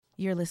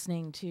You're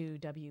listening to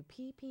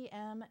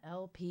WPPM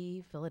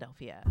LP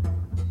Philadelphia.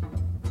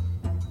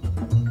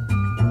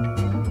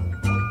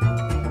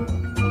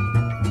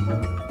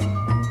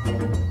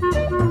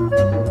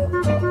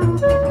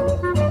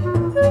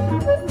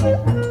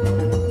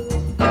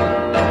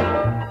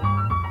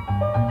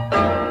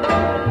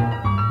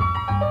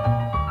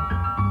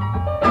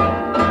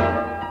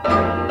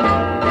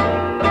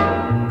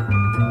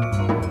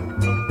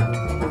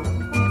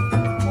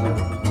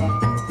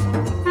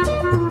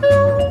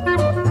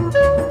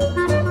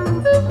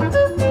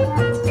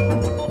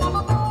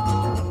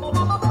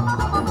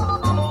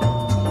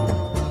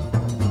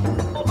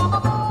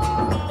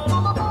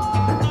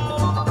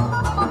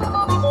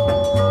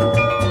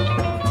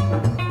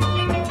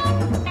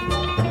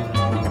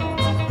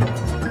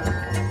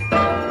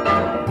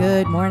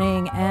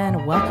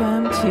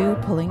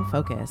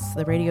 Focus,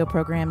 the radio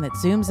program that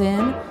zooms in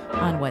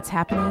on what's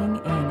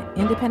happening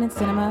in independent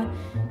cinema,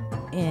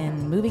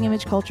 in moving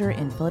image culture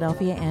in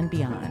Philadelphia and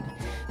beyond.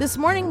 This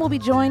morning we'll be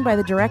joined by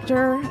the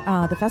director,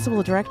 the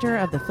festival director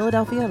of the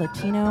Philadelphia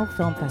Latino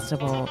Film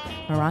Festival,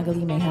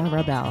 Marangali Meja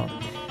Rabel.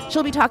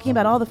 She'll be talking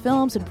about all the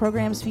films and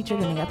programs featured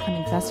in the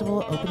upcoming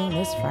festival opening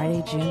this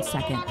Friday, June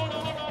 2nd.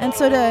 And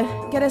so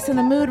to get us in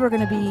the mood, we're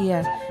going to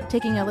be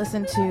taking a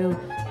listen to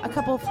a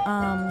couple of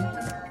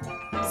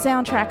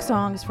soundtrack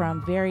songs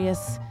from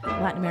various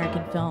Latin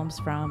American films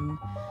from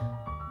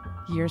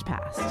years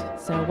past.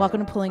 So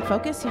welcome to Pulling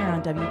Focus here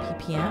on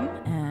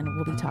WPPM, and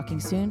we'll be talking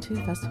soon to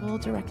festival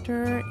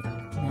director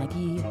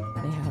Maggie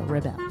Meja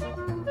Rabel.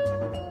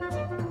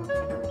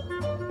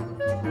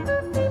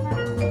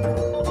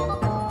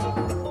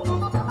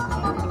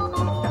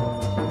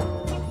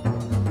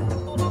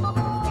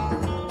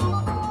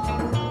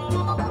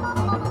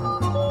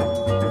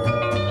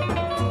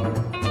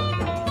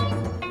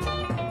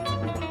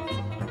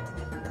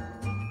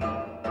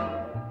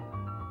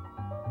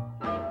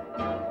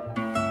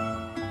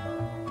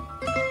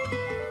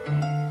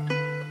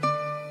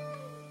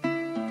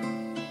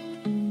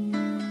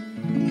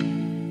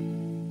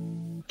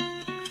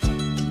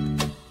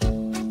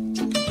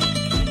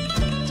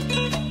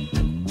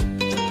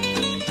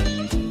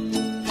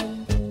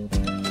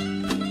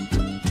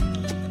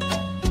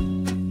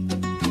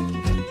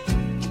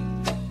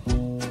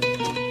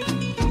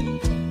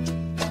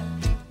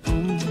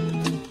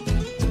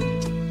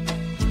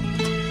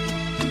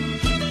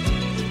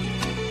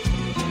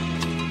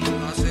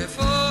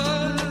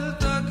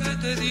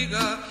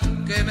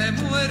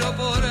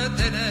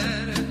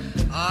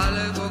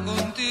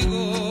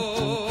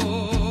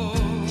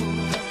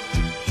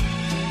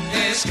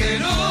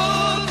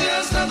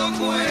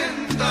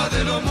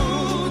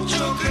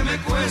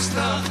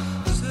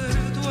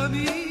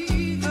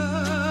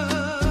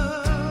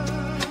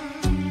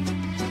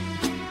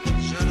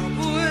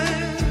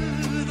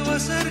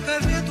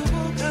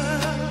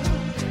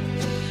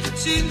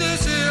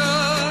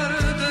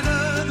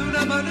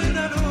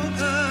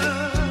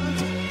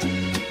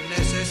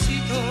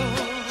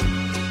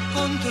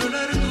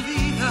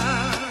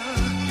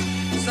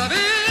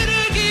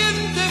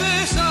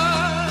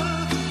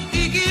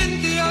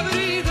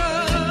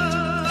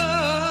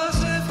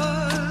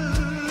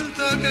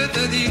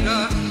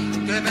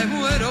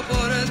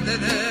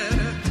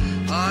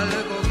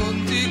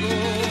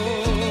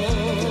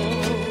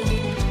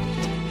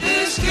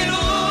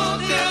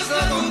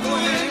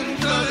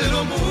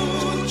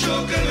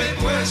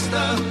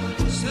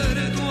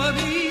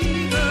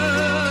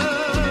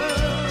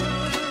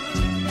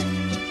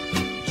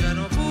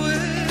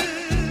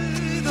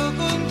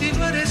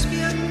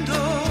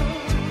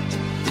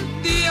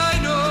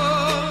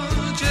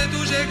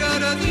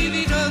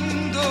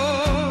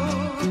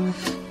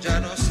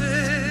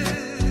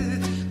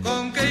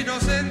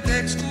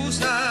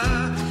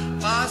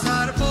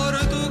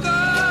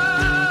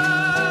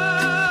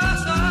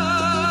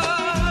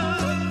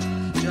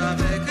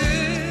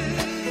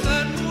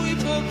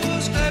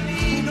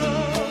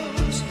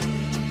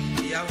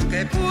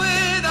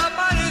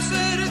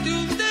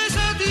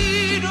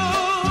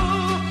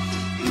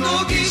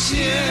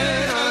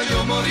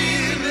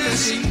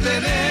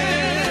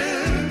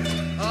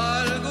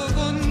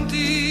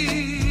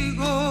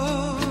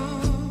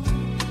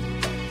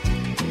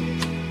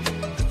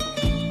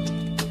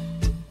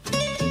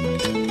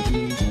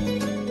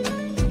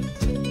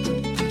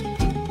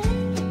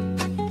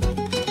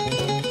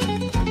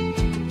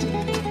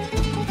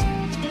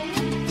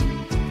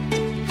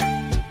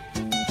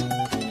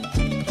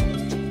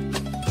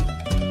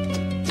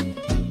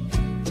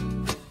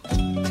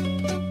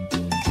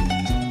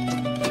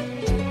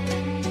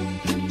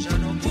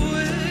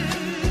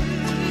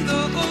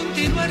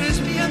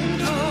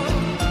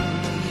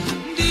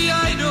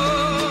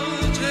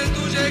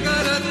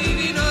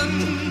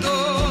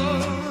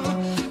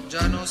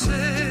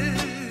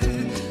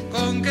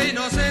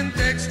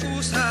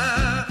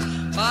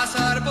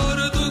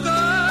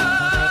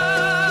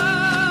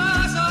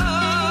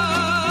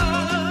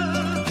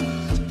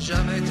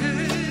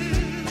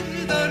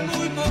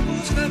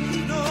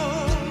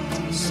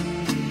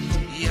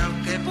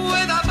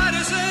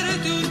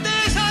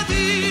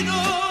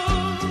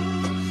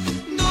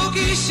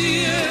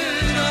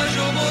 quisiera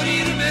yo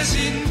morirme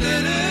sin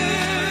tener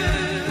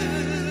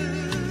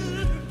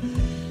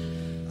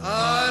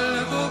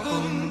algo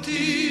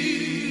contigo.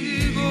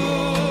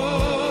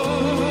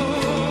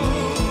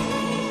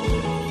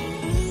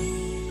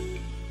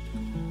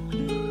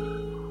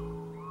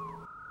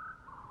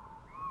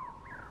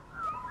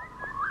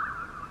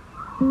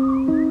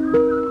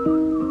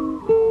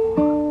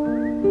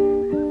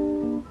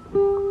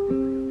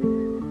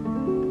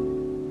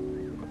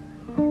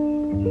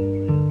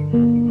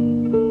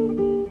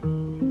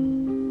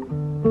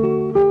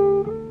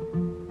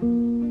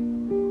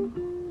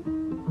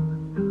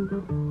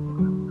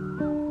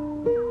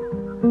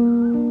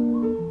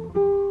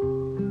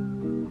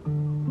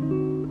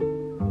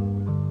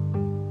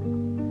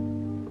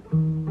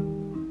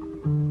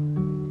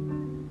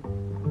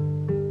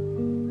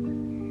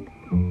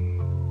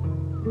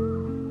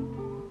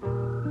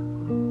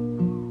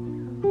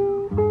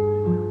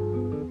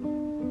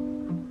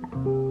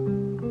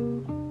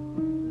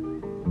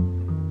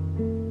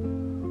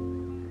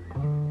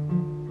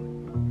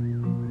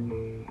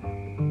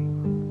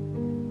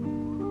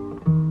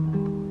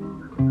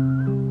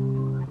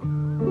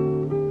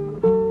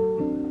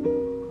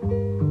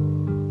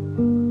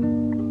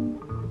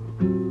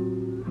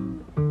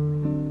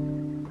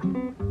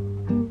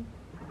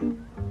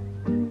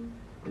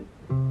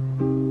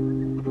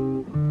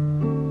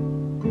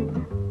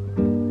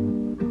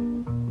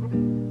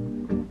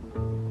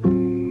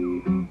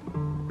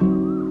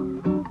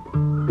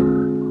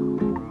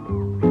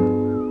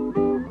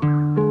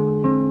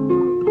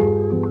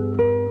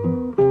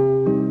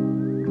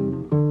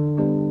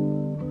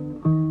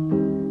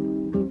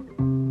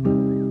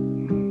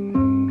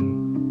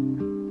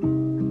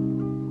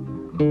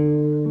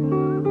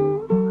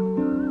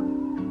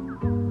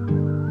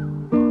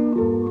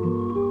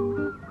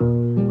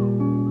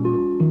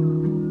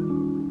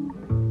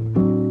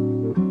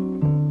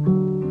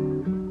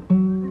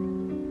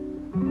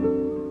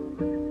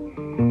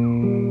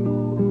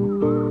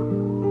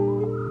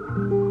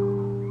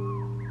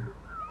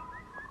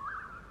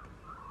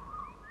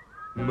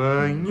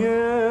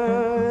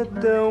 Manhã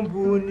tão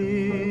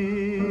bonita,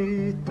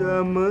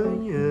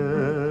 manhã,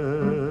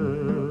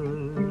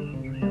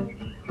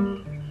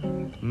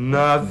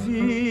 na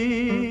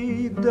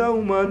vida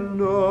uma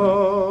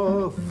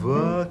nova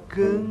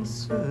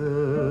canção,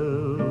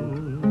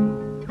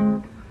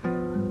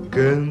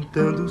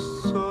 cantando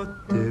só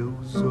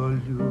teus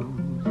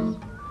olhos,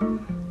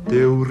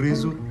 teu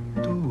riso,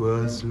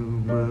 tuas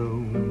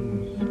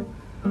mãos,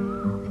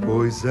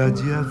 pois há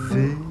de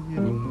haver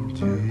um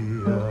dia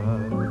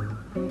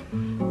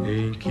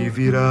em que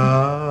virás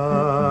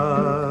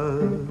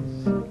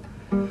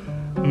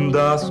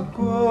das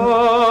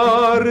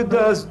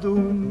cordas do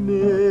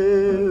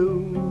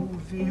meu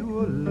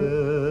violão,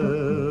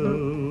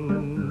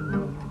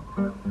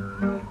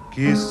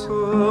 que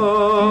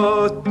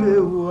só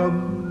teu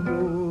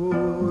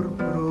amor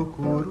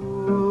procurou.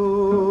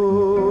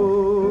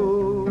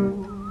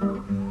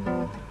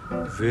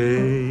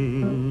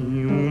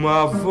 Vem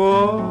uma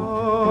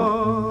voz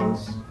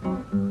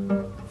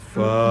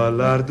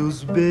falar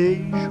dos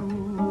beijos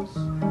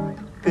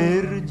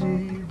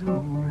perdidos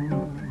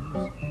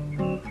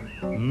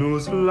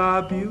nos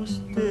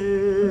lábios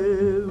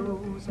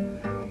teus.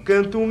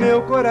 Canta o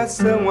meu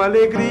coração, a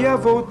alegria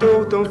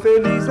voltou, tão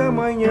feliz a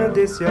manhã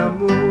desse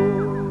amor.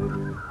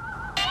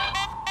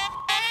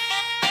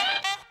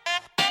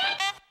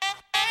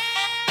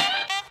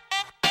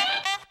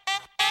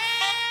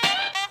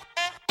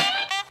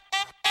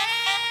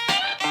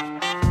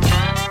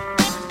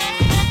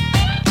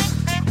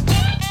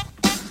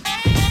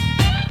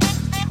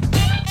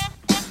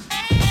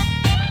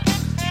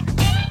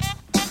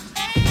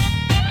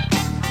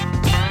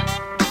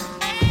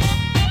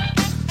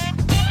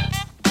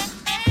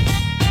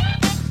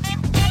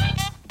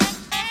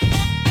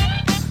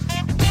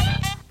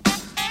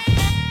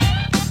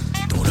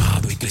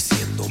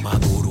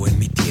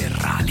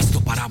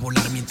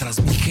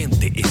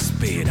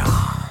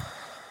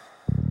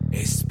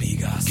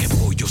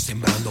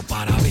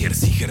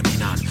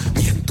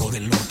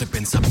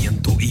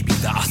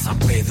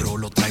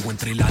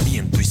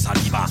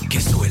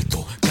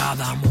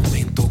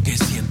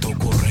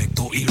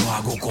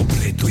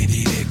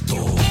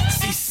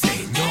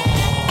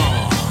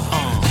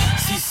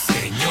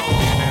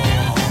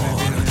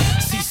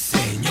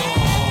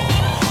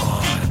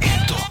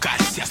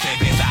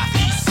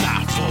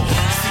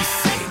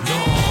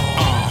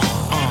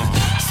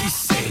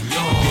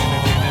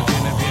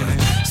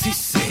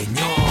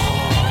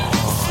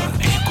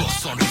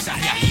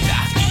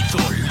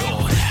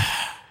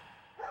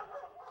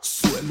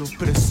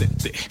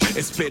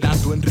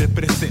 Esperando en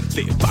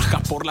represente, baja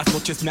por las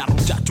noches, me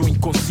arrollacho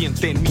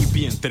inconsciente en mi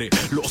vientre.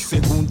 Los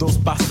segundos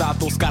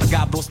pasados,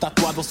 cargados,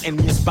 tatuados en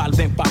mi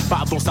espalda,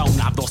 empapados,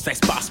 aunados a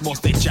espasmos.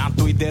 ritmos de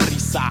llanto y de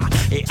risa.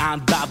 He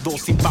andado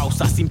sin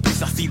pausa, sin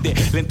prisa, así de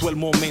lento el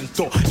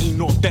momento y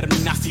no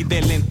termina así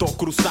de lento,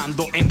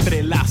 cruzando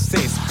entre las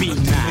espinas.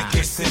 Dime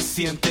qué se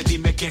siente,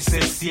 dime qué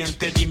se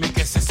siente, dime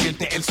qué se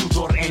siente el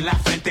sudor en la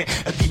frente.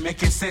 Dime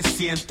qué se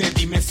siente,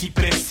 dime si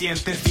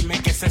presientes,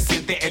 dime qué se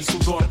siente el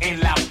sudor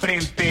en la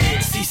frente.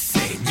 Sí,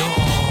 señor.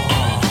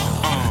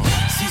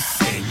 Sí,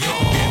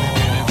 señor.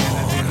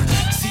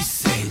 Sí,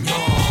 señor.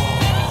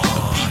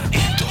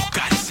 En tus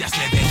caricias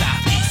levedad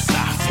y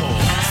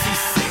sabor. Sí,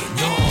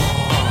 señor.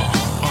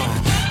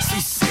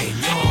 Sí,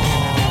 señor.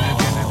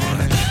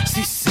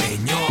 Sí,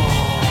 señor.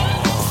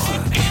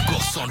 Eco,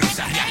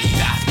 sonrisa,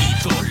 realidad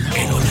y dolor.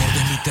 El olor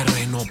de mi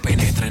terreno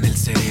penetra en el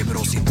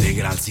cerebro, se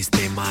integra al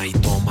sistema y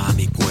toma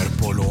mi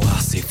cuerpo, lo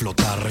hace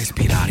flotar,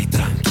 respirar y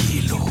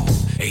tranquilo.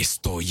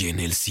 Estoy en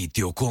el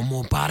sitio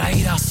como para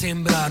ir a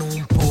sembrar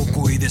un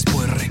poco y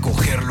después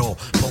recogerlo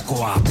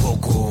poco a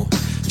poco,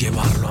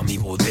 llevarlo a mi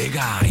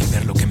bodega y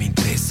ver lo que me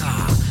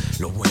interesa,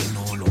 lo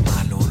bueno, lo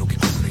malo, lo que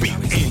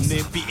viene,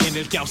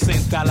 el que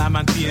ausenta la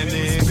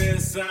mantiene.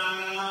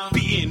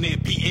 Viene,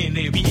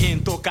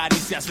 viento,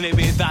 caricias,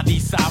 levedad y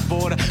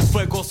sabor,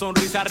 fuego,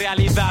 sonrisa,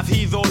 realidad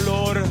y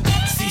dolor.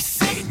 Sí,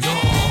 señor.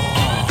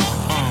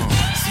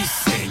 Sí,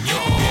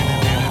 señor.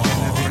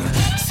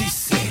 Sí,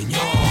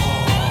 señor.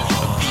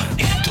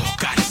 Viento,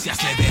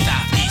 caricias,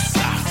 levedad y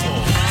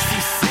sabor. Sí,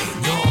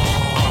 señor.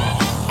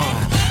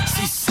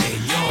 Sí,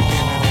 señor.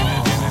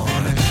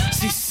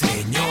 Sí,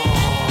 señor.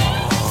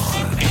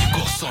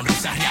 Eco,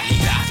 sonrisa,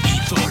 realidad y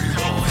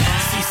dolor.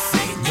 Sí,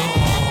 señor.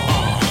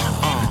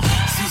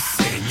 Sí,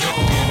 señor.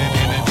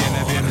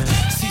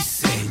 Sí,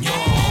 señor.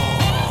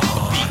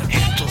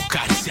 Viento,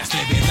 caricias,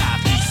 levedad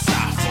y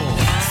sabor.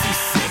 Sí,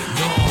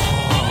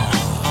 señor.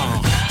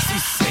 Sí,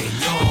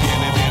 señor.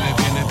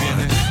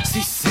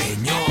 Sí,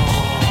 señor.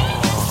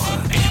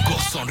 Eco,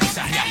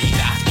 sonrisa,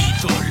 realidad y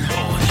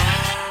dolor.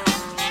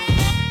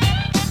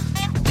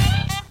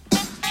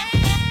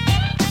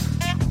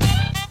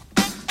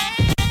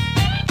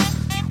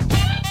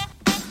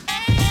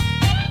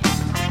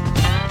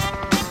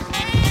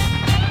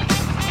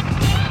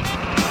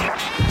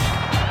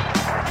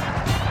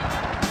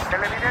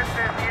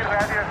 Televidentes y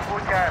radio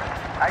escuchas,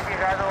 ha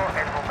llegado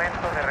el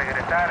momento de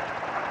regresar.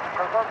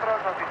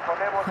 Nosotros nos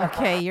disponemos a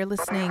Okay, you're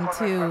listening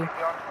to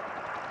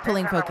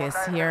Pulling Focus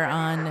here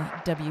on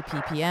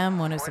WPPM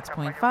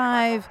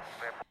 106.5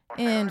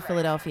 in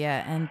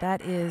Philadelphia, and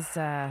that is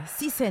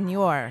Si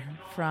Senor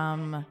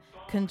from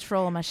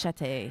Control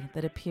Machete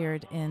that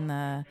appeared in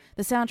the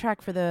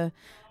soundtrack for the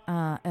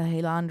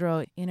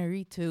Alejandro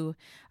Inarritu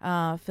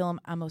film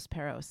Amos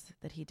Perros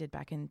that he did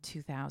back in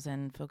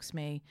 2000. Folks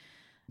may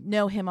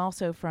know him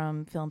also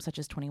from films such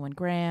as 21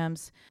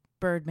 Grams,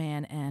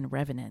 Birdman, and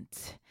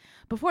Revenant.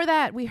 Before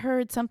that, we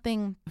heard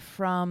something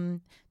from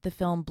the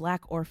film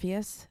Black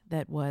Orpheus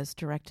that was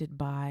directed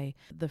by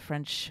the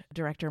French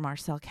director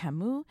Marcel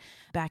Camus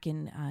back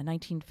in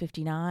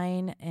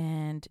 1959,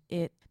 and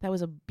that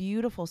was a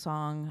beautiful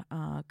song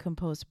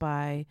composed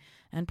by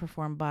and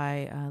performed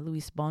by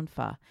Luis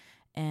Bonfa.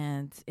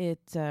 And it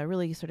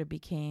really sort of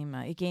became,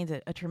 it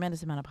gained a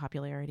tremendous amount of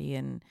popularity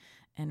and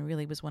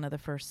really was one of the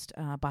first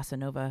bossa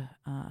nova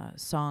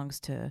songs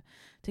to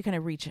kind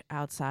of reach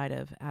out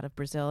of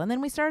Brazil. And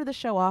then we started the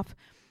show off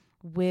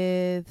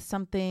with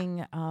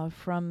something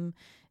from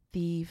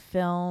the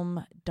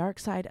film Dark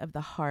Side of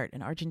the Heart, an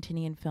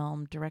Argentinian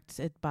film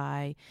directed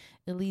by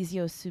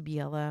Eliseo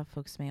Subiela.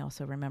 Folks may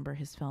also remember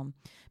his film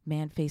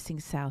Man Facing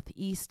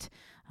Southeast.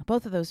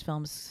 Both of those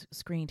films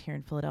screened here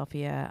in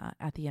Philadelphia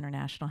at the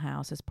International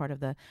House as part of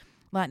the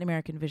Latin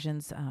American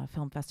Visions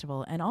Film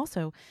Festival, and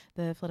also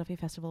the Philadelphia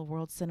Festival of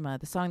World Cinema.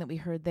 The song that we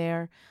heard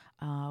there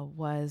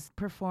was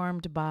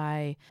performed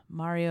by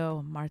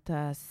Mario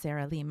Marta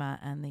Serra Lima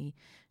and the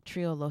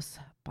trio Los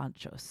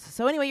Panchos.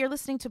 So anyway, you're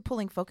listening to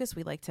Pulling Focus.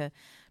 We like to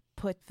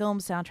put film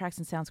soundtracks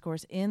and sound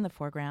scores in the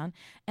foreground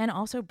and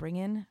also bring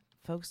in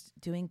folks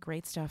doing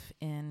great stuff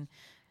in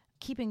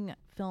keeping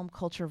film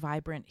culture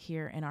vibrant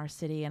here in our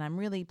city. And I'm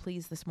really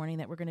pleased this morning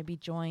that we're going to be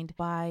joined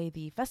by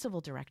the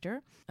festival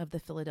director of the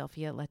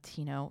Philadelphia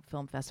Latino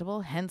Film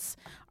Festival, hence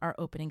our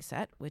opening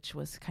set, which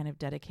was kind of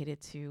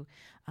dedicated to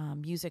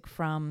music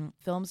from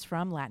films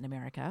from Latin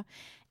America.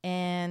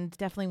 And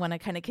definitely want to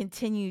kind of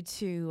continue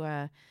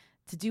to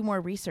do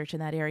more research in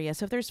that area.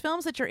 So if there's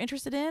films that you're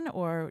interested in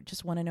or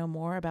just want to know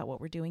more about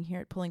what we're doing here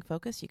at Pulling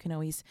Focus, you can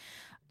always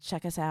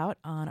check us out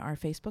on our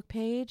Facebook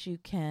page. You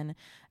can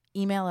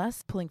email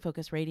us,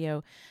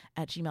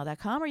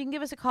 pullingfocusradio@gmail.com, or you can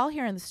give us a call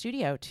here in the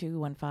studio,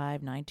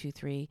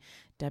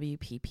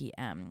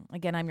 215-923-WPPM.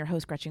 Again, I'm your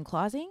host, Gretchen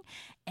Clausing,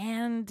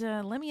 and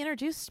let me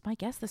introduce my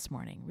guest this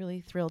morning. Really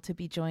thrilled to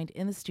be joined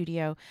in the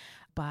studio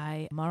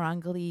by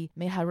Marangali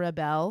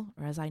Meharabel,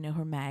 or as I know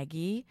her,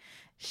 Maggie.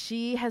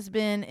 She has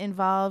been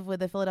involved with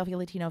the Philadelphia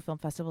Latino Film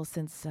Festival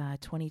since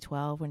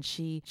 2012 when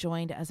she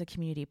joined as a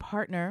community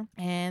partner.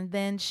 And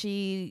then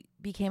she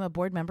became a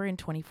board member in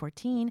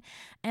 2014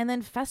 and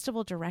then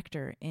festival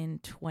director in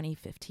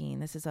 2015.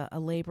 This is a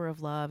labor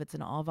of love. It's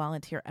an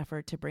all-volunteer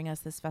effort to bring us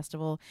this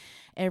festival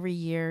every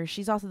year.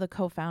 She's also the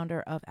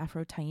co-founder of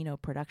Afro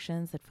Taino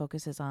Productions that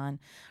focuses on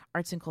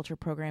arts and culture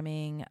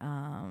programming,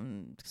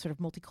 sort of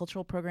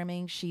multicultural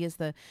programming. She is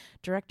the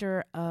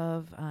director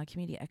of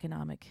community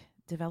economic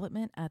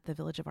development at the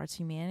Village of Arts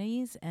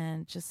Humanities,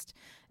 and just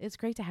it's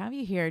great to have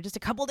you here. Just a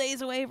couple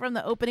days away from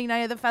the opening night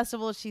of the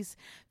festival, she's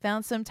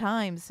found some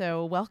time,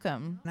 so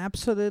welcome.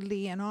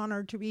 Absolutely an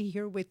honor to be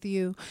here with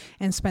you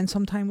and spend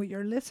some time with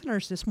your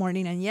listeners this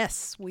morning. And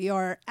yes, we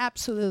are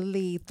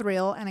absolutely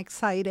thrilled and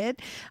excited.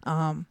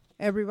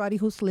 Everybody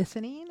who's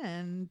listening,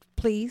 and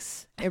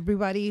please,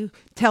 everybody,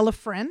 tell a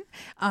friend.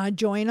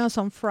 Join us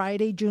on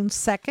Friday, June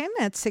 2nd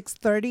at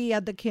 6:30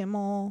 at the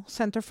Kimmel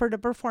Center for the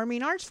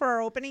Performing Arts for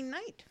our opening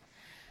night.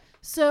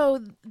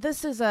 So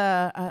this is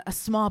a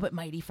small but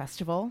mighty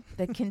festival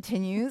that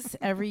continues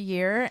every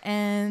year.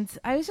 And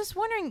I was just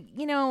wondering,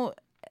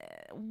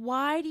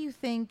 why do you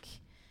think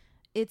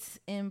it's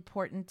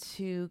important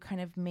to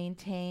kind of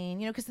maintain,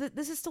 because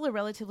this is still a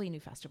relatively new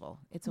festival.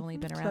 It's only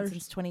been around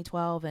since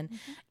 2012.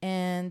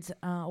 And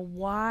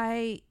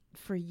why,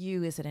 for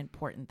you, is it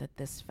important that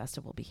this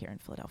festival be here in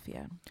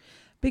Philadelphia?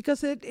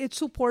 Because it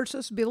supports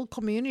us build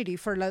community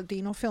for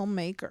Latino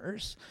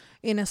filmmakers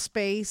in a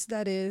space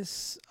that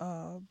is,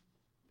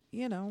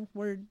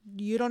 where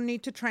you don't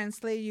need to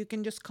translate. You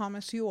can just come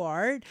as you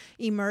are,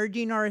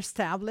 emerging or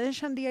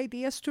established. And the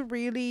idea is to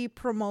really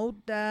promote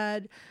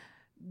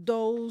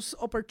those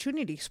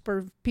opportunities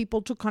for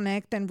people to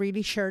connect and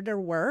really share their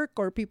work,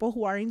 or people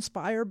who are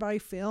inspired by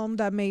film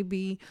that may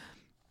be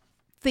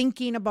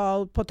thinking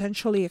about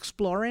potentially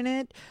exploring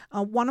it.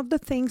 One of the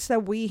things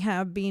that we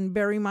have been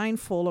very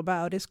mindful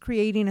about is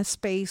creating a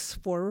space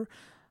for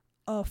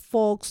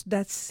folks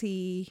that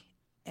see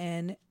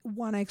and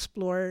want to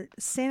explore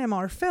cinema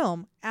or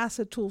film as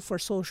a tool for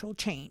social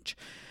change.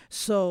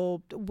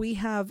 So we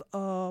have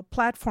a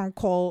platform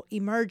called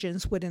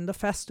Emergence within the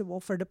festival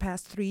for the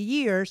past 3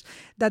 years,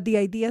 that the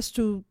idea is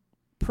to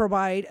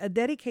provide a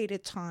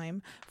dedicated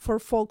time for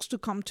folks to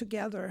come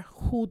together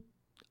who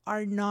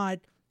are not,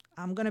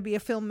 I'm going to be a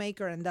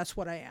filmmaker and that's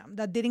what I am.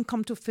 That didn't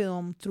come to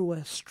film through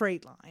a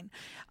straight line.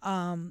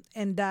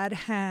 And that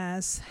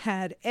has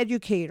had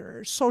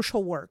educators,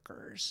 social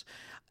workers.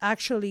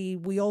 Actually,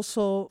 we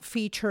also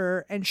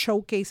feature and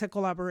showcase a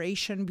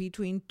collaboration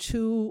between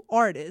two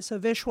artists, a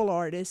visual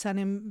artist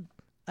and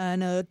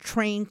a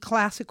trained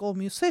classical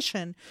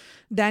musician,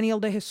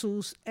 Daniel De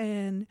Jesus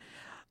and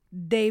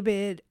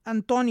David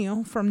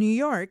Antonio from New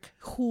York,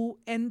 who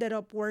ended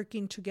up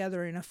working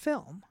together in a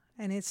film.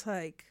 And it's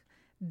like,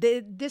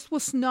 this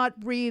was not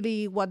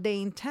really what they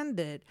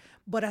intended,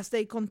 but as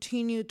they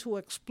continued to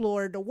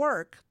explore the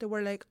work, they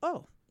were like,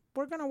 oh,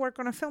 we're going to work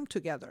on a film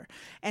together.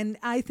 And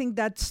I think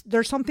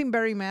there's something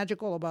very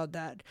magical about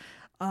that.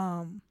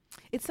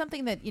 It's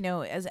something that,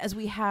 as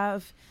we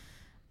have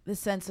the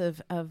sense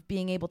of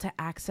being able to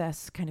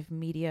access kind of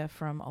media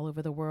from all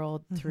over the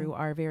world through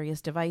our various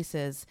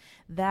devices,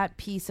 that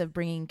piece of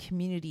bringing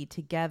community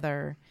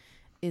together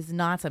is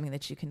not something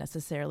that you can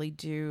necessarily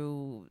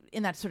do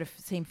in that sort of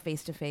same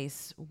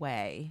face-to-face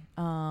way.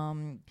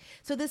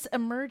 So this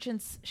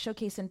Emergence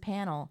Showcase and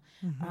Panel,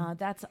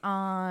 that's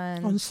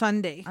on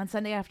Sunday. On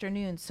Sunday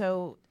afternoon.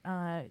 So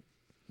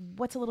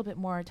what's a little bit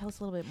more? Tell us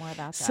a little bit more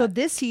about that. So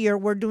this year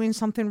we're doing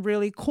something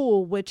really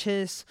cool, which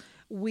is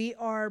we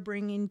are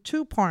bringing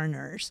two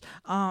partners.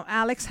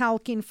 Alex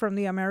Halkin from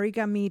the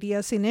America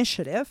Medias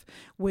Initiative,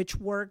 which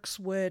works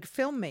with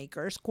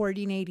filmmakers,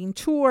 coordinating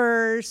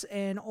tours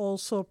and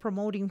also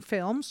promoting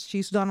films.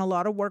 She's done a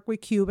lot of work with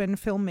Cuban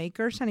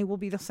filmmakers, and it will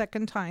be the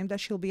second time that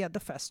she'll be at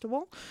the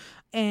festival.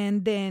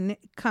 And then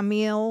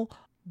Camille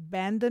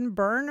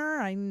Vandenberner.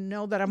 I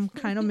know that I'm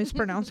kind of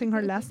mispronouncing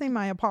her last name.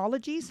 My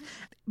apologies.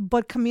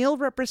 But Camille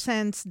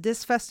represents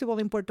this festival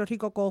in Puerto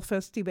Rico called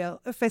Festival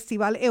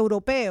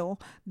Europeo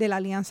de la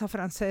Alianza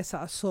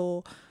Francesa.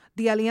 So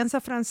the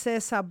Alianza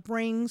Francesa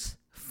brings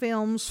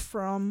films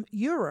from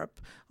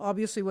Europe,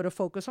 obviously with a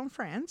focus on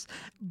France,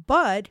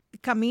 but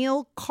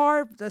Camille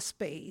carved the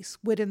space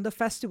within the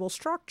festival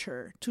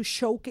structure to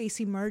showcase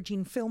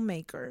emerging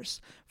filmmakers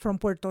from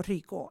Puerto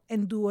Rico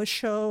and do a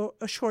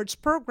shorts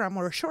program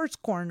or a shorts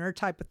corner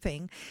type of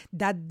thing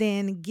that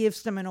then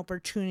gives them an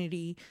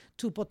opportunity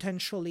to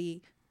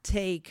potentially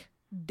take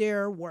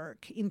their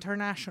work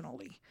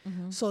internationally.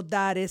 So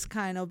that is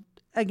kind of,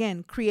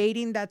 again,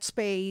 creating that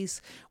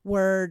space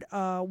where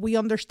we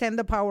understand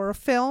the power of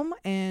film.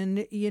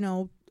 And,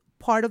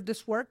 part of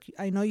this work,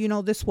 I know you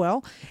know this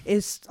well,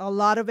 is a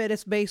lot of it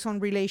is based on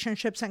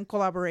relationships and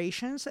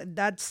collaborations.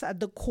 That's at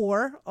the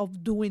core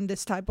of doing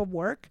this type of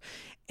work.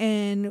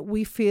 And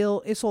we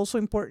feel it's also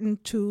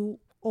important to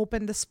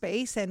open the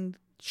space and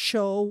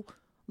show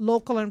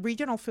local and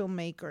regional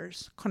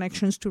filmmakers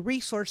connections to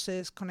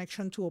resources,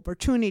 connection to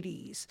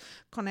opportunities,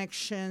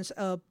 connections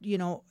of,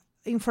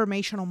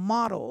 informational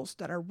models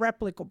that are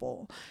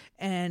replicable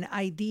and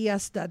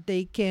ideas that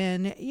they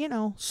can,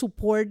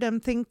 support them,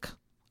 think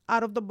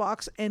out of the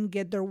box and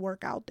get their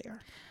work out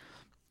there.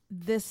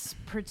 this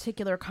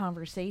particular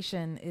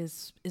conversation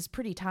is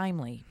pretty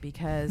timely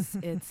because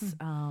it's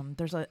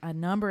there's a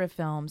number of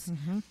films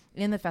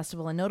in the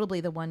festival, and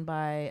notably the one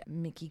by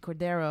Mickey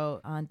Cordero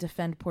on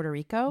Defend Puerto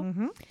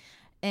Rico.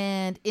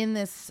 And in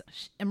this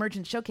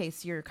emergent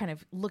showcase, you're kind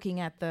of looking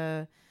at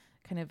the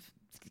kind of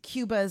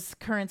Cuba's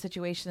current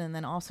situation, and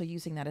then also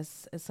using that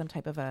as some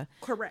type of a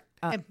correct.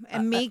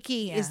 And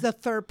Mickey is the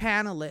third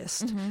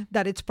panelist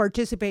that it's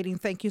participating.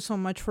 Thank you so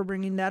much for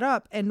bringing that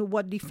up. And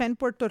what Defend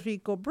Puerto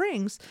Rico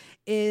brings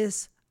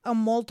is a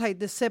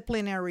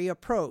multidisciplinary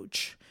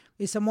approach.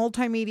 It's a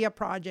multimedia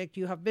project.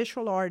 You have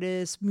visual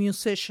artists,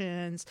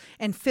 musicians,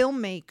 and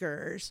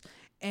filmmakers,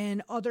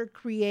 and other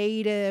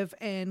creative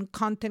and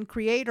content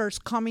creators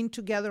coming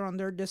together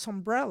under this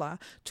umbrella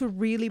to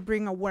really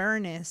bring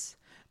awareness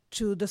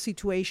to the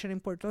situation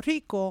in Puerto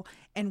Rico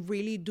and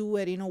really do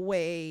it in a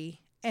way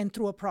and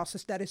through a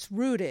process that is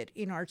rooted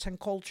in arts and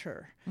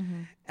culture.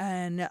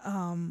 And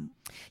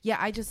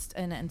I just,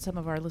 and some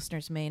of our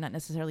listeners may not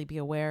necessarily be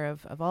aware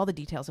of all the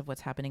details of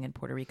what's happening in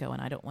Puerto Rico,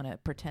 and I don't want to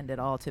pretend at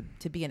all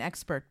to be an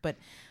expert, but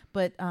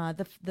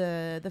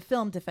the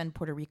film Defend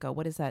Puerto Rico,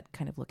 what is that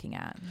kind of looking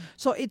at?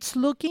 So it's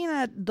looking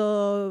at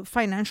the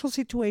financial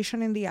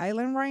situation in the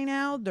island right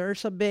now.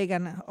 There's a big,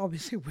 and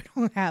obviously we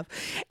don't have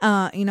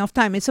enough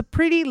time. It's a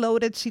pretty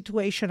loaded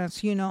situation,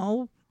 as you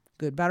know.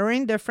 Good, bad, or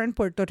indifferent,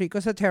 Puerto Rico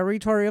is a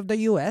territory of the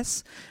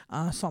U.S.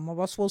 Some of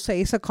us will say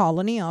it's a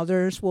colony.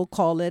 Others will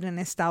call it an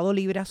Estado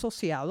Libre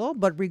Asociado.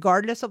 But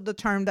regardless of the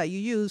term that you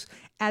use,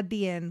 at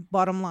the end,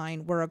 bottom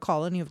line, we're a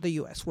colony of the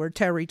U.S. We're a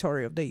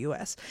territory of the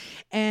U.S.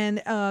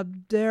 And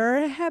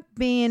there have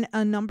been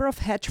a number of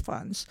hedge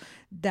funds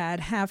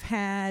that have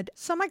had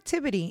some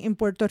activity in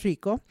Puerto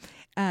Rico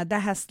that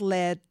has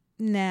led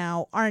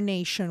now our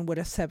nation with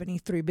a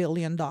 $73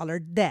 billion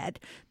debt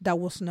that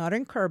was not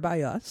incurred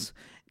by us,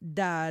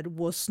 that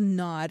was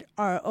not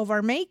of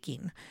our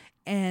making,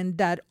 and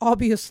that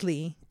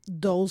obviously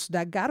those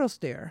that got us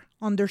there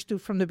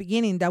understood from the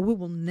beginning that we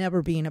will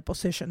never be in a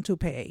position to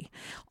pay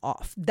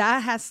off. That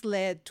has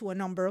led to a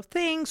number of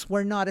things.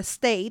 We're not a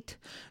state,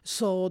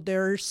 so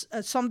there's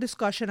some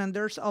discussion, and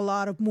there's a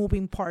lot of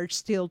moving parts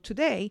still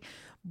today,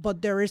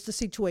 but there is the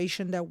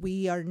situation that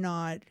we are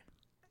not,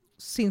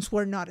 since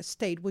we're not a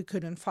state, we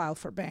couldn't file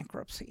for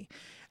bankruptcy.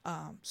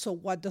 So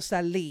what does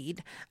that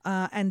lead?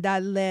 And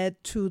that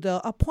led to the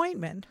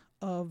appointment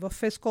of a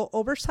fiscal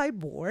oversight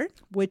board,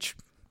 which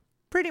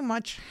pretty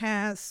much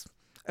has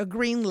a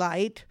green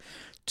light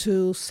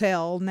to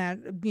sell,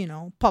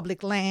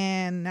 public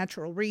land,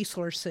 natural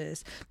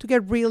resources, to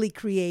get really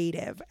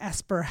creative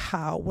as per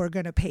how we're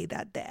going to pay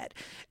that debt.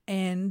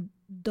 And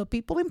the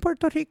people in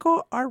Puerto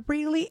Rico are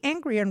really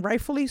angry, and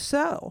rightfully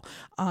so.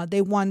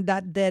 They want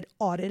that debt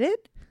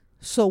audited,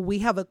 so we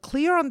have a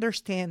clear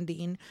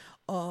understanding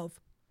of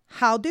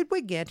how did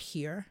we get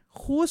here,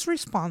 who is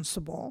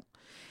responsible,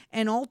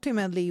 and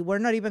ultimately, we're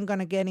not even going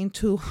to get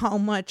into how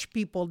much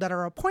people that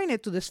are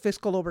appointed to this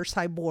fiscal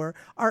oversight board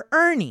are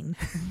earning,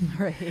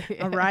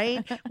 Right. all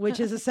right, which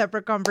is a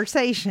separate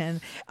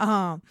conversation.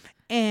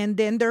 And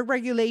then there are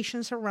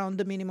regulations around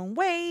the minimum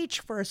wage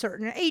for a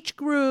certain age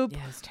group,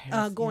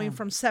 going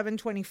from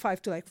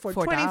 $7.25 to like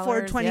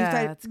 $4.24,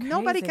 $25.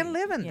 Nobody can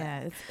live in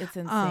that. Yeah, it's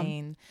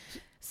insane.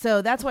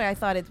 So that's why I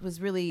thought it was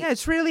really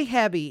it's really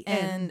heavy,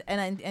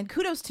 and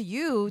kudos to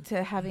you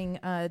to having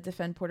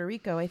Defend Puerto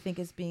Rico. I think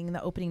as being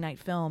the opening night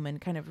film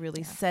and kind of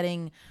really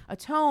setting a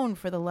tone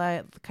for the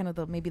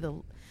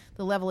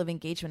level of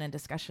engagement and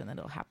discussion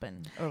that'll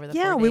happen over the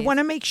 4 days. We want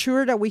to make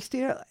sure that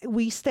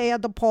we stay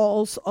at the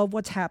pulse of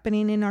what's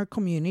happening in our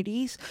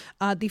communities.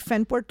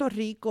 Defend Puerto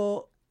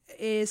Rico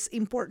is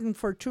important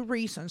for two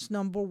reasons.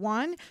 Number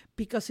one,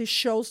 because it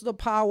shows the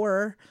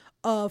power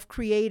of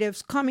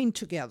creatives coming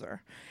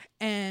together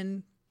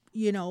and,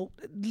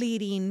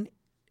 leading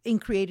in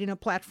creating a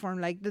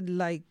platform like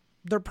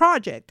their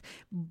project,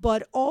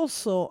 but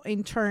also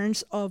in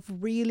terms of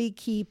really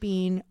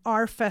keeping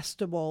our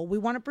festival. We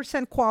want to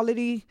present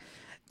quality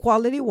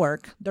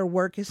work. Their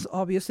work is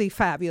obviously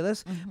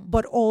fabulous,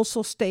 but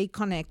also stay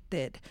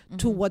connected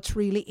to what's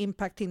really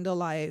impacting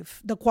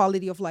the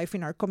quality of life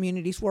in our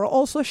communities. We're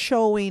also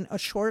showing a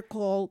short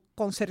called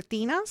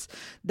Concertinas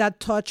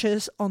that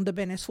touches on the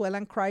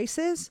Venezuelan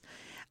crisis.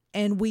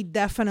 And we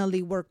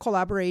definitely were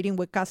collaborating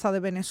with Casa de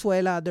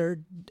Venezuela. They're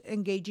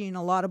engaging in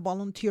a lot of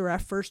volunteer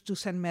efforts to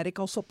send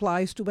medical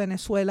supplies to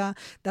Venezuela.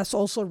 That's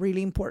also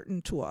really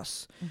important to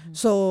us.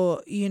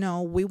 So,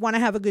 we want to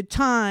have a good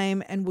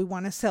time, and we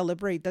want to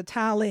celebrate the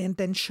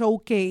talent and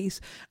showcase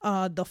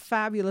the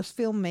fabulous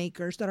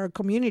filmmakers that our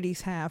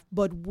communities have.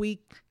 But we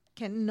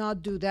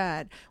cannot do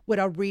that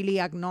without really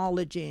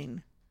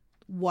acknowledging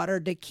what are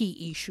the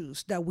key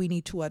issues that we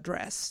need to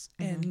address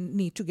and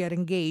need to get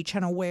engaged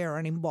and aware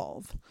and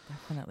involved.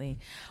 Definitely.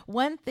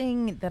 One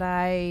thing that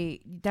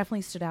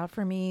definitely stood out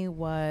for me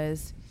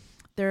was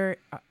there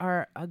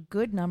are a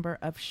good number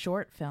of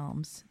short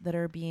films that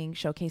are being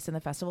showcased in the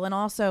festival. And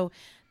also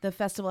the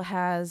festival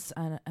has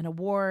an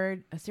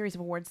award, a series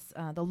of awards,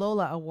 the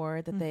Lola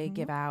Award that they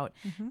give out.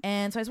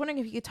 And so I was wondering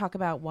if you could talk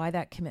about why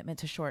that commitment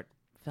to short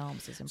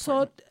films is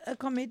So important. a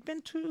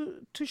commitment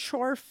to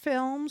short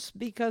films,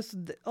 because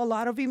a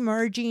lot of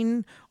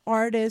emerging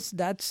artists,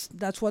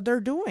 that's what they're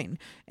doing,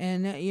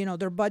 and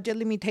their budget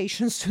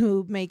limitations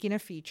to making a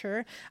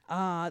feature.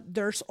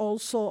 There's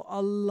also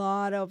a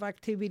lot of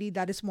activity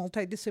that is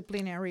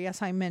multidisciplinary,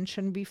 as I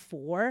mentioned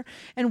before,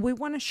 and we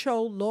want to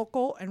show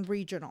local and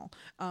regional.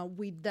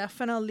 We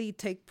definitely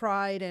take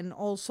pride and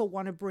also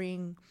want to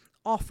bring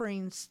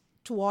offerings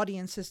to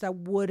audiences that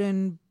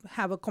wouldn't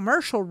have a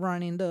commercial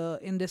run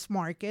in this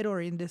market or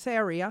in this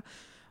area.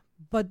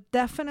 But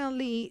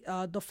definitely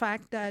the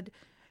fact that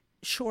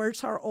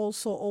shorts are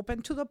also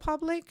open to the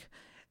public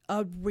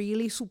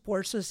really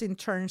supports us in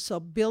terms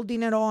of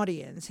building an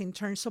audience, in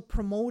terms of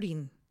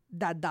promoting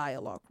that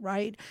dialogue,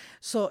 right?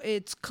 So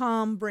it's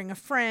come, bring a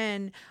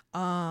friend,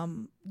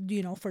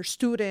 for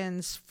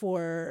students,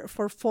 for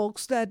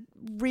folks that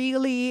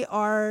really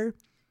are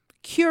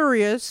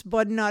curious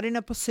but not in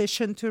a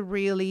position to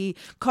really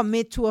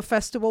commit to a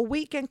festival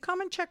week, and come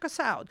and check us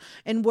out.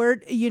 And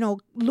we're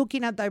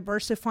looking at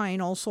diversifying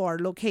also our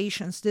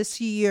locations.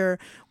 This year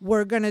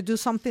we're going to do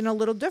something a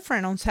little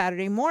different on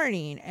Saturday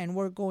morning, and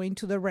we're going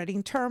to the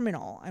Reading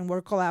Terminal, and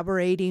we're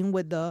collaborating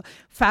with the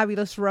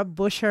fabulous Rob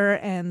Busher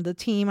and the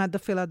team at the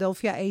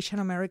Philadelphia Asian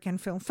American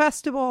Film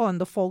Festival and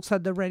the folks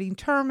at the Reading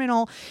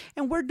Terminal,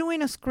 and we're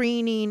doing a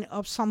screening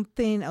of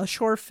a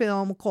short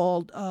film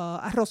called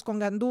Arroz con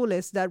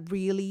Gandules, that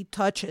really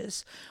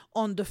touches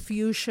on the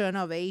fusion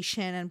of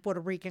Asian and Puerto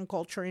Rican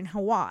culture in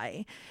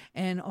Hawaii.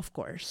 And of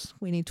course,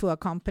 we need to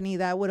accompany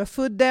that with a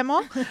food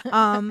demo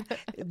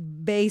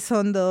based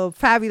on the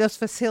fabulous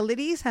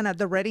facilities. And at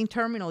the Reading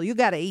Terminal, you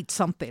got to eat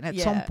something at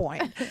some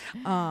point.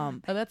 Oh,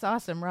 that's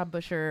awesome. Rob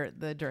Busher,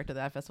 the director of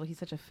that festival, he's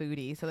such a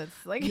foodie. So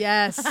that's like...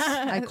 Yes,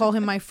 I call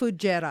him my food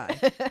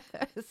Jedi.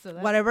 So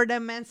whatever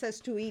that man says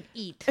to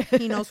eat.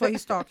 He knows what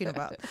he's talking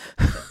about.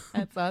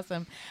 That's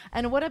awesome.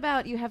 And what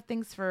about, you have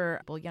things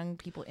for young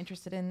people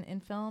interested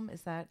in film?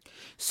 Is that?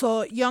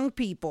 So young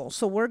people.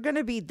 So we're going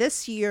to be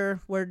this year,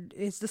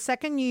 it's the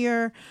second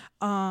year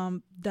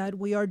that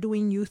we are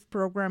doing youth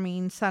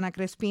programming. Sana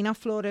Crespina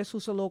Flores,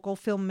 who's a local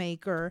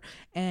filmmaker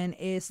and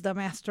is the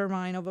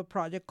mastermind of a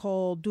project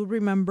called Do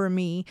Remember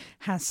Me,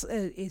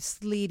 is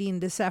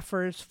leading this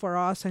effort for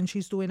us, and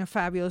she's doing a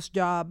fabulous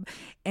job.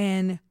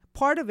 And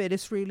part of it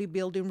is really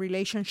building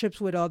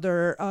relationships with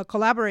other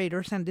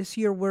collaborators. And this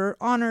year we're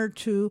honored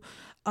to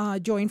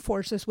join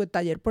forces with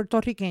Taller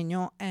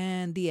Puertorriqueño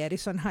and the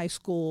Edison High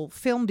School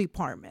Film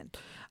Department,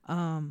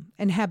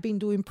 and have been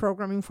doing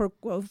programming for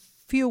a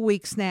few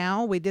weeks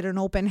now. We did an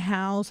open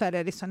house at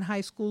Edison High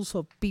School,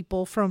 so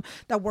people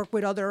that work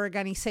with other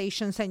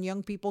organizations and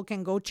young people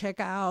can go check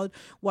out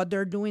what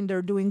they're doing.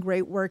 They're doing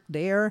great work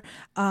there.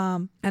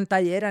 And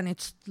Taller, and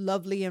it's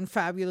lovely and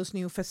fabulous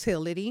new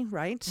facility,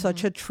 right? Mm-hmm.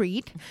 Such a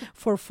treat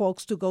for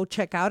folks to go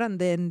check out and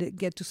then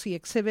get to see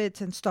exhibits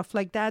and stuff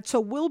like that.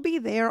 So we'll be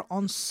there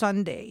on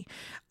Sunday.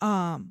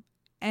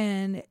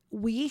 And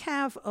we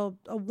have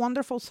a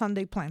wonderful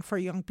Sunday plan for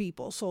young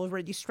people. So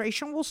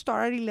registration will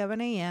start at 11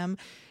 a.m.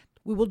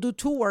 We will do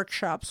 2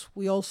 workshops.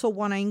 We also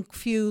want to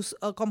infuse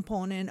a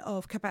component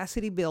of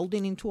capacity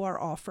building into our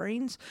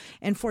offerings.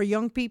 And for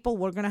young people,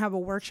 we're going to have a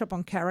workshop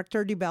on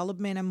character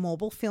development and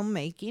mobile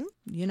filmmaking.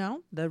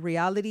 The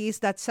reality is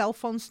that cell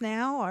phones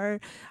now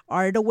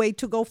are the way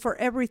to go for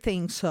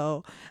everything.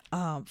 So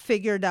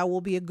figure that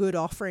will be a good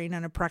offering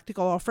and a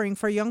practical offering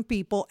for young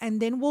people. And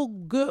then we'll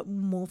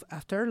move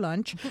after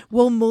lunch.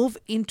 We'll move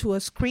into a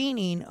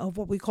screening of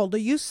what we call the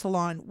Youth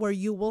Salon, where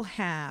you will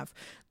have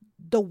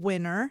the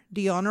winner,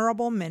 the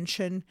honorable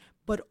mention,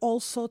 but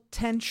also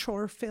 10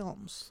 short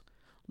films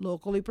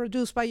locally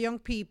produced by young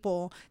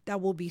people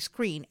that will be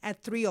screened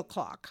at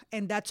 3:00.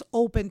 And that's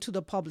open to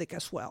the public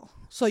as well.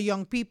 So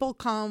young people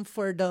come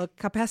for the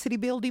capacity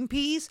building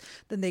piece,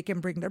 then they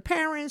can bring their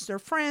parents, their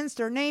friends,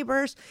 their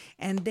neighbors.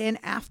 And then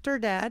after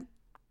that,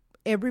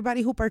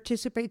 everybody who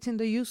participates in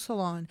the Youth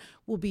Salon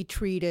will be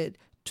treated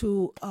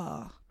to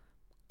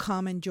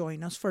come and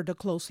join us for the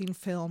closing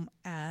film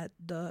at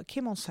the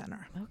Kimmel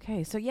Center.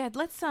 Okay, so yeah,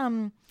 let's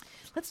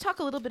talk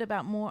a little bit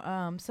about more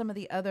some of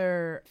the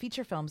other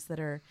feature films that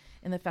are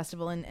in the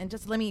festival, and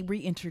just let me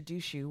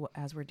reintroduce you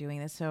as we're doing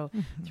this. So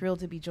thrilled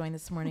to be joined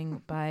this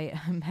morning by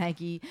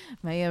Maggie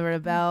Maya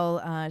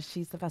Rebel.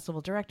 She's the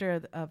festival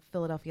director of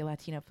Philadelphia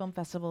Latino Film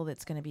Festival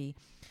that's going to be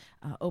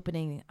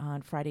opening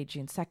on Friday,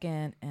 June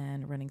 2nd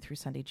and running through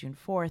Sunday, June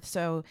 4th.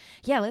 So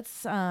yeah,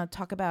 let's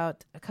talk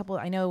about a couple.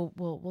 I know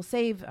we'll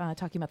save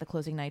talking about the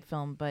closing night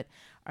film, but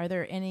is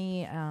there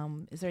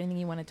anything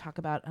you want to talk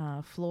about?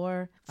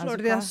 Flor de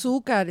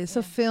Azúcar is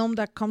a film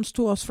that comes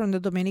to us from the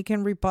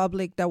Dominican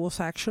Republic that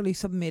was actually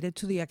submitted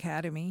to the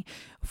Academy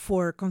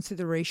for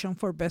consideration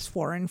for Best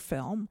Foreign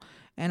Film.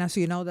 And as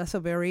you know, that's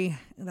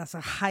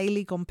a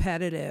highly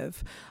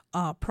competitive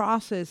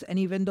process. And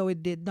even though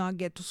it did not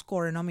get to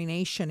score a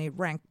nomination, it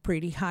ranked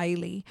pretty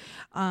highly.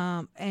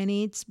 And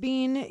it's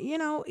been,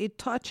 it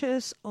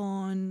touches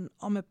on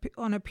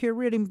a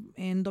period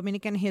in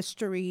Dominican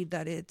history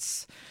that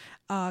it's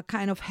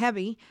kind of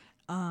heavy,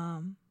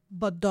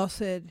 but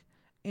does it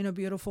in a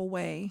beautiful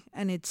way,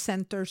 and it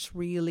centers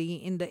really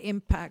in the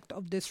impact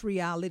of these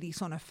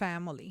realities on a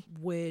family,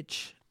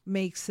 which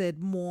makes it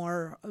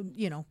more,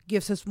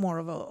 gives us more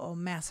of a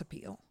mass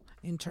appeal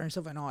in terms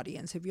of an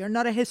audience. If you're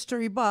not a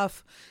history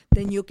buff,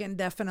 then you can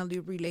definitely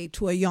relate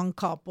to a young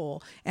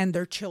couple and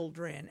their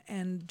children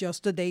and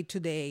just the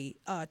day-to-day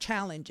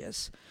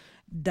challenges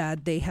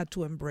that they had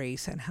to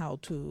embrace and how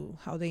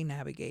they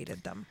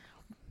navigated them.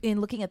 In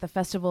looking at the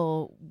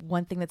festival,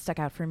 one thing that stuck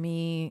out for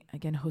me,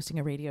 again, hosting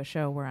a radio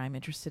show where I'm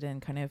interested in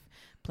kind of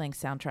playing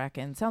soundtrack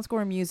and sound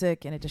score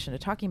music, in addition to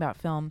talking about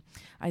film,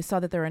 I saw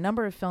that there are a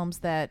number of films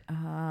that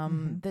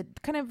that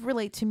kind of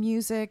relate to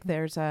music.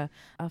 There's a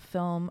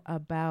film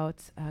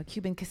about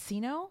Cuban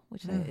Casino,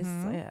 which is,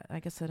 I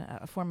guess,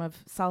 a form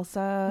of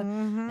salsa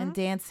and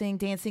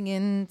dancing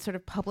in sort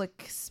of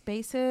public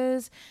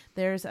spaces.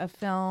 There's a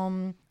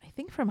film, I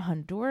think, from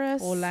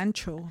Honduras.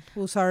 Olancho,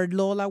 who's our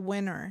Lola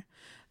winner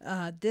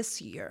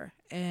this year,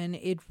 and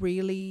it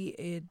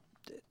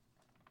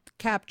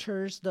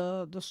captures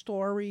the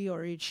story,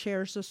 or it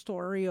shares the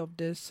story of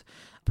this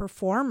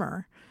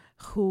performer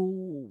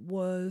who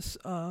was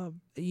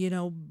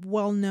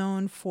well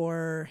known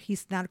for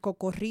his narco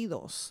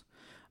corridos,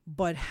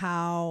 but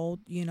how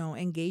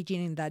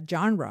engaging in that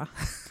genre.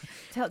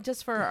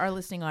 Just for our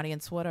listening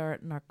audience, what are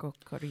narco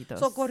corridos?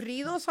 So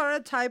corridos are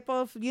a type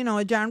of,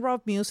 a genre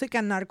of music,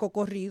 and narco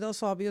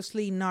corridos,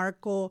 obviously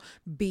narco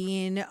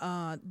being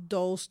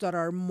those that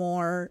are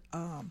more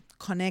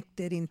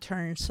connected in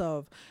terms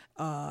of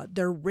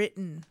they're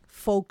written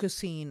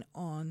focusing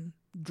on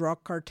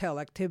drug cartel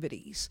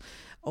activities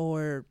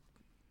or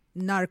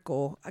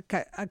narco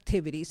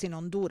activities in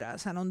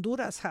Honduras. And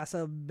Honduras has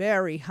a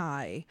very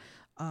high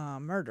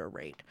murder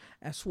rate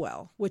as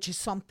well, which is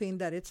something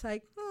that it's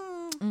like,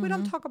 we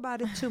don't talk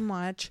about it too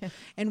much.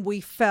 And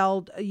we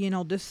felt,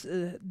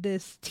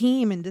 this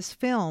team in this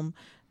film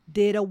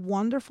did a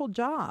wonderful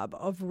job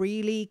of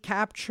really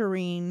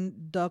capturing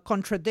the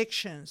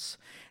contradictions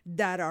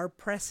that are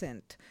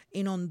present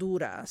in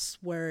Honduras,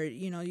 where,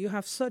 you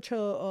have such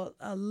a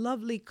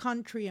lovely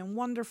country and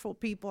wonderful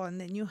people,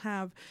 and then you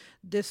have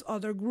this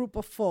other group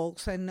of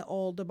folks and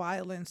all the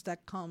violence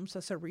that comes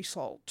as a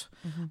result.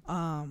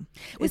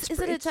 Is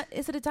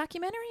it a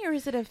documentary or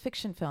is it a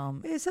fiction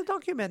film? It's a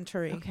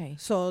documentary. Okay.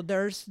 So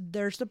there's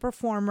the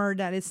performer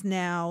that is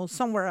now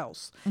somewhere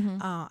else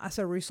as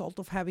a result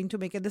of having to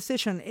make a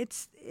decision.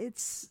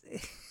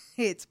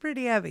 It's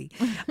pretty heavy,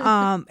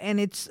 and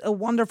it's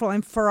wonderful.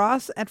 And for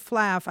us at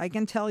FLAF, I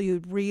can tell you,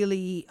 it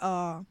really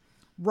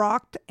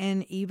rocked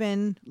and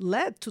even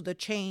led to the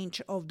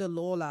change of the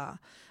Lola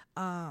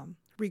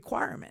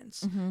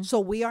requirements. So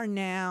we are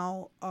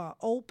now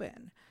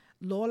open.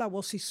 Lola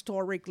was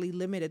historically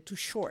limited to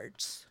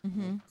shorts,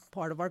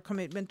 part of our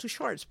commitment to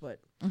shorts, but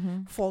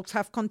folks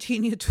have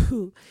continued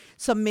to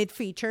submit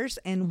features,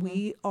 and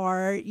we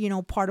are,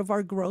 part of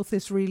our growth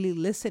is really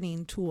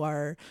listening to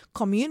our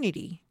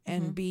community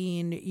and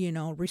being,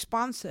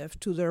 responsive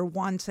to their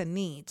wants and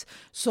needs.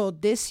 So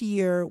this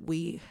year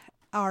we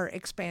are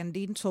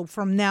expanding. So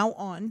from now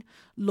on,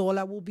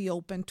 Lola will be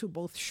open to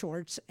both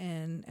shorts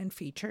and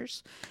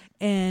features.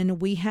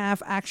 And we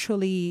have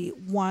actually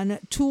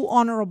two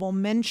honorable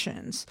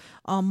mentions.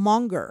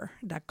 Monger,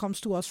 that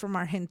comes to us from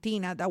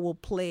Argentina, that will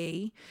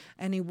play,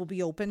 and it will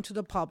be open to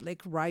the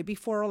public right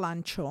before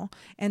Olancho.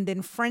 And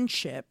then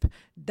Friendship,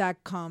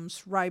 that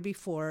comes right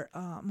before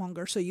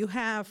Monger. So you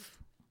have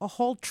a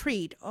whole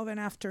treat of an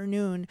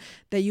afternoon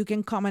that you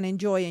can come and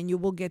enjoy, and you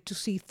will get to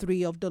see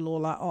 3 of the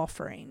Lola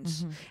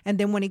offerings. And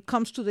then when it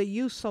comes to the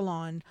youth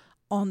salon,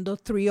 on the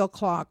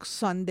 3:00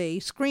 Sunday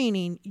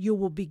screening, you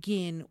will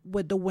begin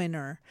with the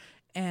winner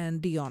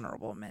and the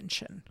honorable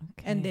mention.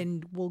 Okay. And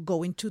then we'll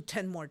go into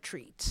 10 more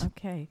treats.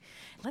 Okay.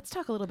 Let's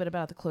talk a little bit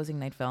about the closing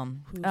night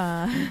film.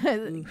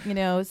 I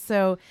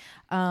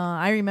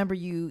remember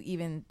you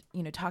even,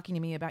 talking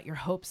to me about your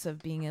hopes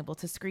of being able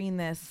to screen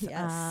this.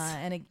 Yes.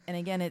 And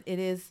again, it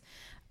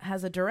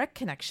has a direct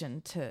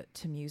connection to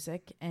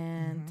music.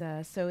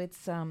 And so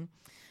it's... tell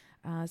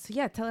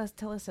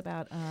us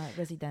about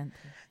Residente.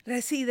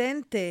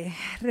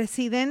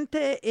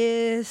 Residente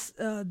is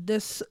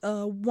this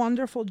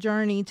wonderful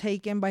journey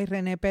taken by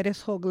René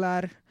Pérez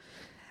Joglar,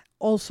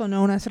 also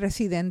known as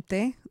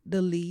Residente,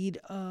 the lead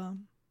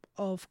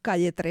of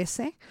Calle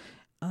 13,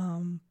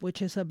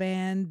 which is a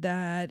band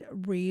that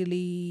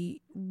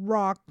really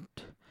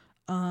rocked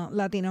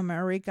Latin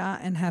America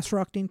and has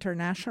rocked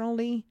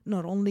internationally,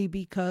 not only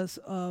because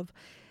of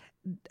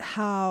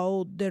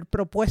how their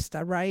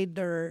propuesta, right?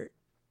 Their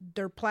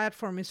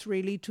platform is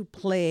really to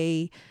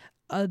play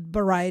a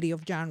variety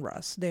of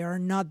genres. They are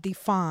not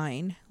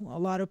defined. A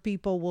lot of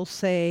people will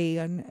say,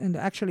 and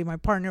actually my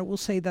partner will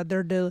say, that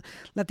they're the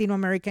Latino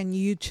American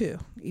U2,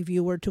 if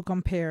you were to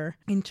compare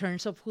in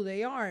terms of who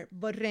they are.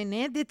 But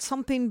René did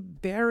something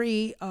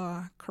very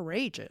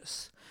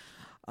courageous.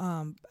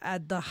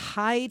 At the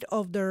height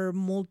of their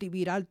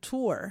multiviral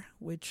tour,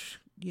 which,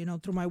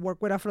 through my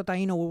work with Afro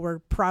Taino, we were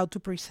proud to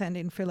present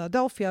in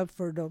Philadelphia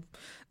for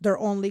their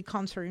only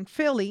concert in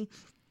Philly,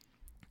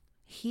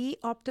 he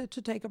opted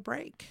to take a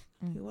break.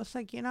 He was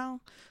like,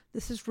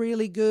 this is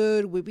really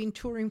good. We've been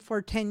touring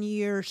for 10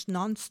 years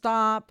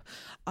nonstop.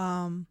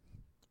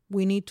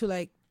 We need to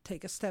like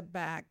take a step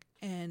back.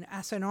 And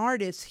as an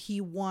artist,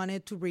 he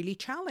wanted to really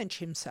challenge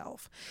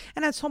himself.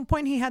 And at some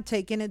point, he had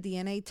taken a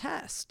DNA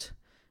test.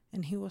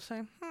 And he was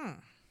like, let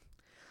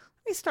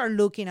me start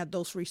looking at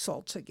those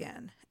results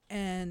again.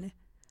 And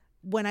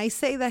when I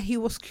say that he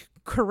was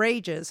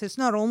courageous, it's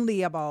not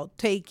only about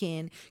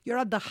you're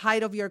at the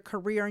height of your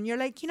career and you're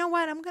like, you know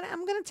what, I'm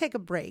gonna take a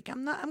break.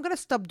 I'm gonna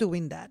stop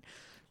doing that.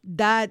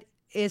 That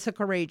is a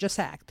courageous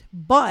act.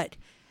 But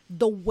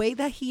the way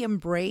that he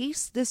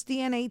embraced this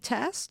DNA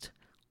test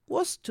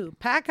was to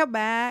pack a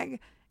bag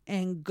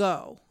and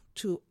go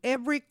to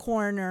every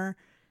corner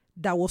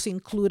that was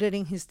included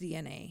in his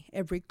DNA,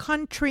 every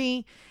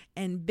country,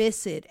 and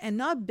visit, and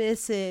not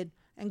visit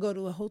and go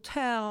to a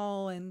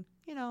hotel and,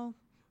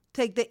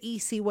 take the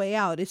easy way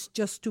out. It's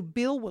just to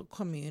build with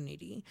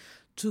community,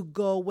 to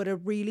go with a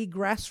really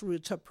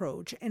grassroots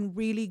approach and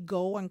really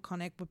go and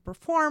connect with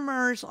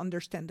performers,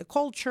 understand the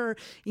culture,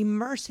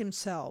 immerse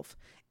himself,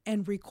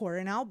 and record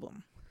an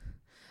album.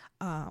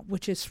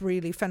 Which is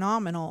really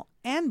phenomenal,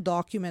 and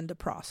document the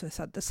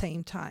process at the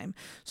same time.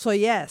 So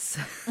yes,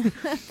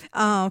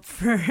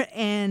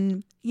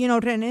 René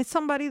is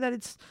somebody that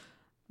is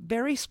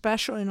very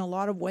special in a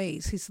lot of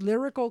ways. His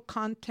lyrical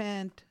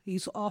content,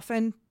 he's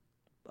often,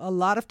 a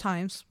lot of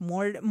times,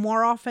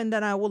 more often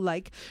than I would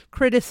like,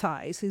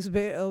 criticized. He's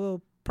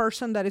a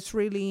person that is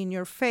really in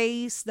your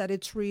face, that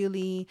it's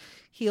really,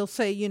 he'll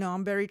say,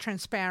 I'm very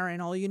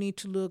transparent. All you need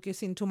to look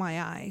is into my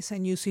eyes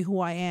and you see who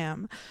I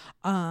am.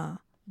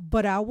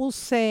 But I will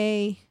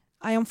say,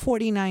 I am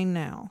 49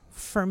 now.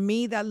 For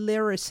me, that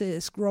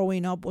lyricist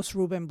growing up was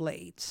Ruben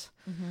Blades,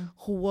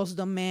 who was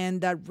the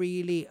man that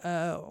really,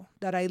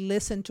 that I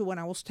listened to when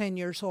I was 10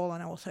 years old.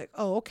 And I was like,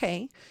 oh,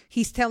 okay,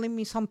 he's telling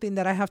me something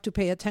that I have to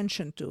pay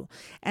attention to.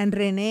 And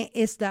René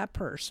is that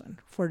person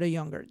for the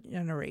younger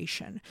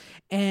generation.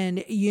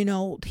 And,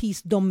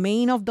 his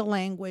domain of the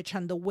language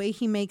and the way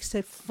he makes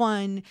it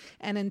fun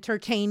and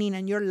entertaining,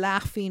 and you're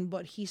laughing,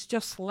 but he's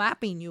just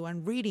slapping you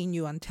and reading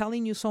you and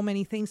telling you so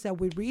many things that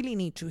we really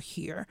need to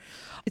hear.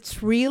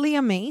 It's really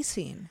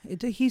amazing.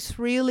 He's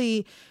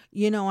really,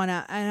 and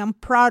I'm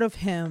proud of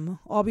him,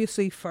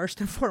 obviously,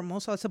 first and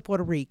foremost as a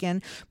Puerto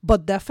Rican,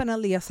 but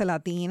definitely as a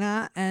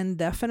Latina, and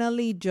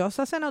definitely just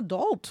as an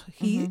adult.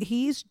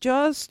 He's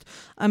just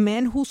a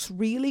man who's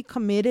really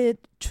committed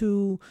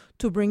to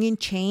bringing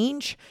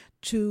change,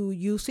 to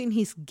using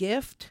his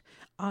gift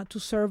to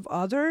serve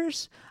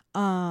others.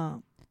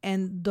 And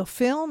the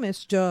film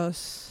is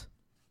just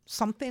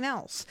something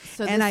else.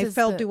 And I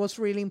felt it was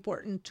really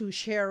important to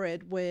share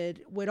it with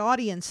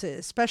audiences,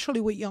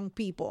 especially with young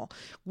people.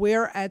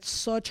 We're at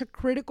such a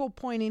critical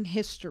point in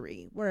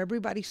history where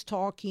everybody's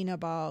talking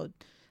about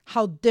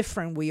how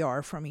different we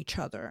are from each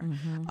other,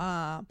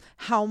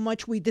 how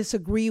much we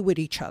disagree with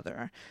each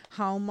other,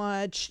 how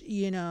much,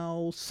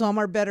 some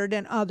are better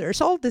than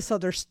others, all this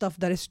other stuff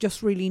that is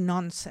just really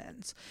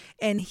nonsense.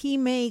 And he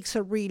makes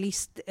a really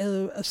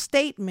a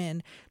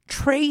statement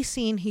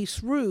tracing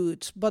his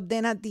roots, but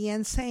then at the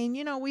end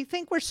saying, we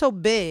think we're so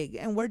big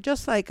and we're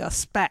just like a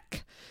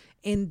speck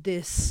in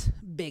this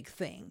big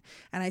thing.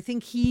 And I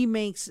think he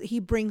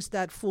brings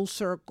that full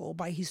circle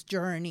by his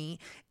journey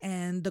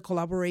and the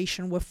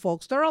collaboration with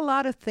folks. There are a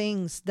lot of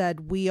things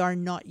that we are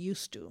not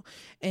used to.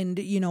 And,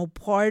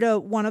 part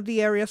of one of the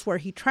areas where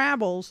he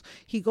travels,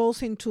 he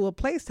goes into a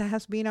place that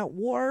has been at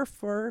war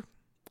for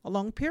a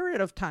long period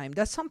of time.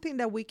 That's something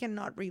that we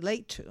cannot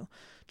relate to.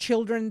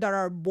 Children that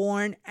are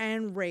born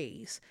and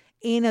raised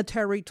in a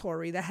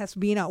territory that has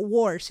been at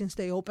war since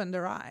they opened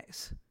their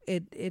eyes.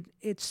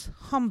 It's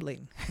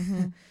humbling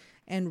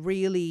and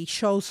really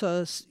shows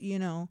us,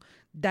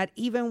 that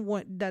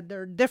even that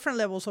there are different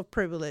levels of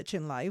privilege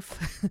in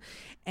life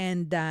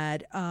and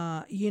that,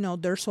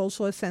 there's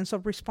also a sense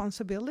of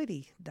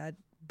responsibility that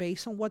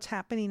based on what's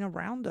happening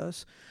around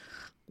us,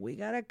 we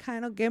got to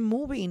kind of get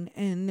moving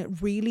and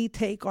really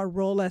take our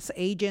role as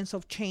agents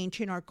of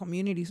change in our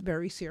communities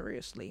very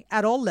seriously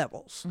at all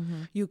levels.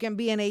 You can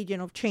be an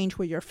agent of change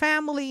with your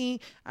family,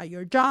 at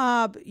your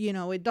job.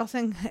 It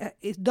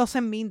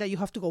doesn't mean that you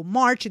have to go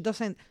march.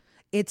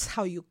 It's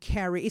how you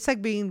carry. It's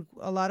like being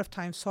a lot of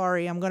times,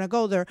 sorry, I'm going to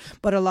go there,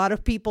 but a lot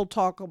of people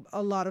talk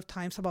a lot of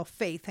times about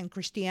faith and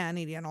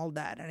Christianity and all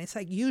that. And it's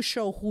like you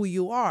show who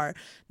you are,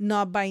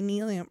 not by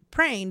kneeling and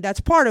praying.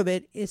 That's part of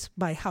it. It's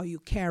by how you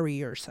carry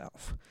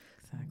yourself.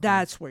 Exactly.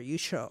 That's where you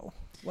show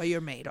what you're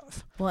made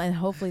of. Well, and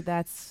hopefully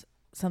that's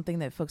something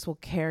that folks will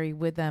carry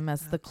with them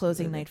as the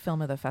closing night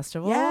film of the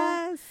festival.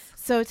 Yes.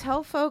 So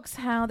tell folks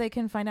how they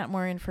can find out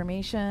more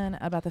information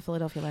about the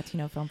Philadelphia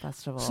Latino Film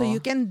Festival. So you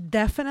can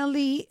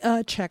definitely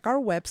check our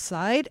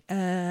website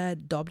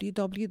at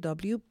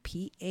www.phlaff.org,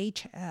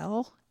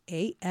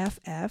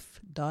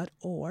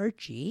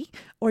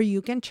 or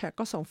you can check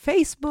us on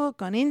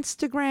Facebook, on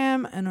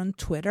Instagram, and on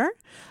Twitter.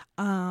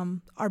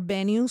 Our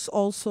venues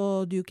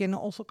also, you can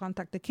also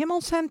contact the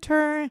Kimmel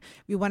Center.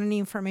 If you want any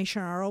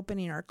information on our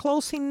opening, our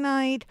closing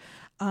night.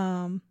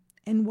 And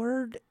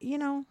we're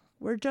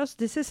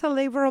this is a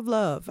labor of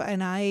love.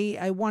 And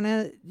I want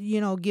to,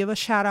 give a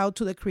shout out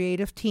to the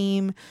creative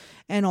team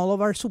and all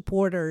of our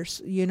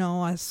supporters.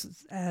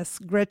 As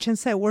Gretchen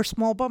said, we're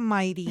small but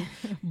mighty,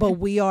 but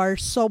we are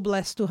so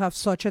blessed to have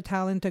such a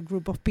talented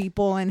group of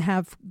people and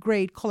have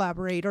great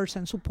collaborators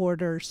and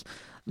supporters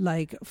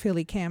like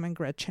Philly Cam and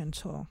Gretchen.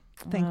 So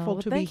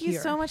thankful to be here. Thank you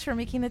so much for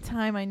making the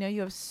time. I know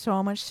you have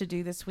so much to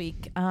do this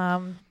week.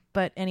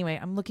 But anyway,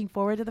 I'm looking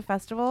forward to the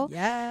festival.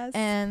 Yes.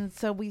 And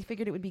so we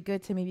figured it would be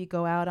good to maybe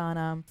go out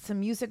on some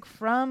music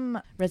from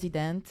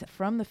Resident,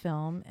 from the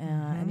film,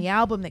 and the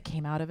album that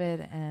came out of it.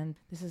 And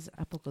this is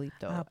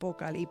Apocalipto.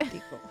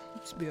 Apocalíptico.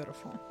 It's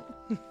beautiful.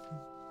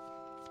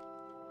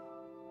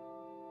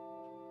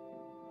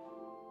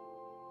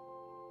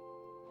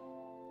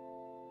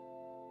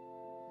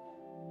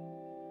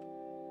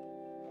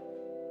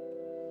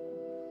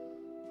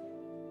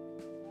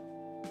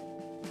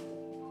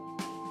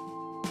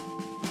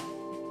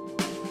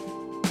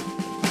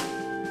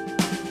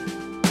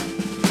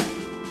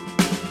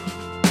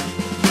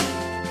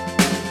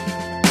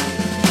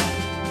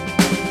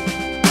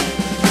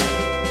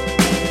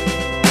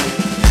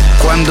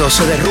 Cuando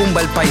se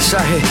derrumba el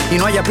paisaje y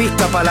no haya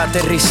pista para el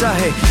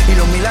aterrizaje y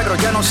los milagros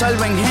ya no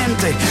salven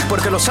gente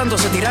porque los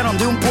santos se tiraron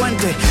de un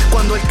puente.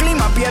 Cuando el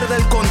clima pierde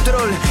el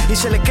control y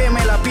se le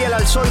queme la piel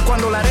al sol.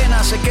 Cuando la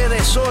arena se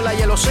quede sola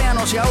y el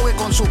océano se ahogue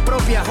con sus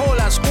propias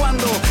olas.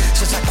 Cuando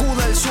se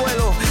sacuda el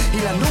suelo y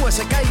las nubes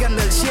se caigan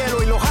del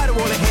cielo y los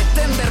árboles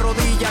estén de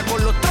rodillas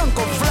con los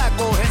troncos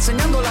flacos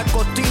enseñando las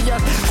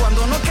costillas.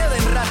 Cuando no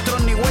queden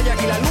rastros ni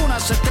huellas y la luna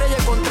se estrelle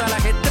contra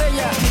las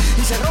estrellas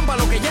y se rompa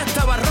lo que ya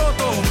estaba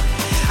roto.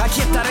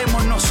 Aquí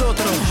estaremos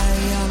nosotros. 太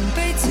阳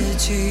被自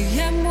己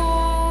淹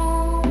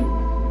没，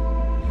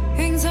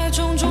云彩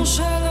重重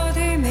坠落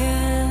地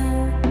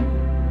面。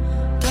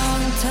当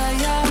太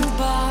阳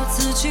把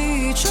自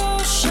己灼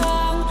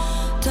伤，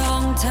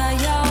当太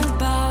阳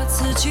把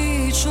自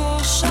己灼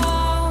伤，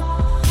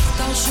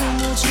当树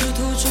木枝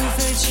吐出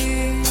废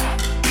气，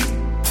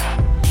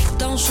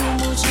当树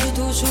木枝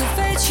吐出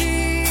废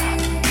气，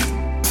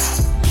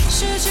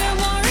世界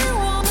末日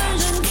我们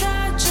仍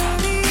在这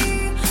里。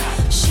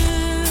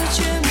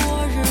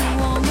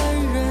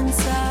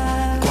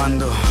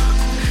 Cuando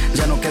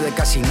ya no quede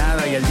casi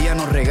nada y el día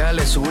nos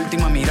regale su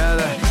última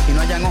mirada y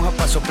no hayan hojas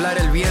para soplar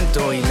el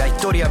viento y la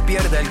historia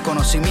pierda el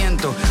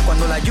conocimiento.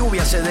 Cuando la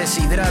lluvia se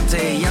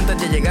deshidrate y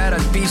antes de llegar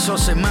al piso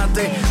se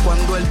mate.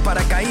 Cuando el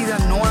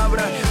paracaídas no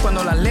abra,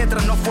 cuando las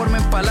letras no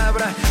formen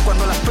palabras.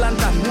 Cuando las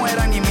plantas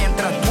mueran y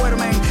mientras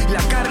duermen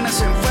la carne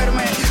se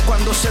enferme.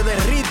 Cuando se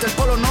derrite el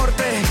polo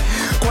norte,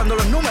 cuando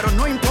los números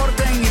no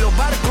importen y los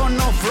barcos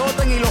no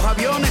floten y los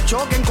aviones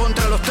choquen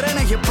contra los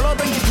trenes y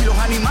exploten y los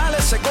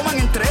animales se coman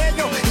entre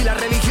ellos y las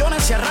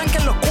religiones se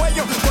arranquen los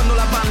cuellos. Cuando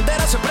las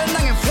banderas se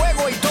prendan en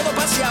fuego y todo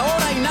pase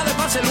ahora y nada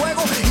pase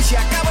luego y se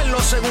acaben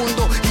los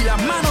segundos y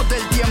las manos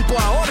del tiempo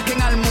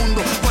ahorquen al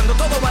mundo. Cuando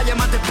todo vaya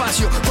más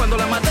despacio, cuando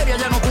la materia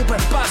ya no ocupe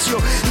espacio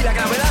y la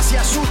gravedad se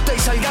asuste y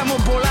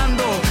salgamos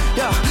volando,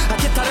 ya,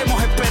 aquí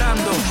estaremos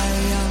esperando.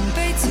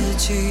 自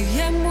己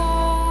淹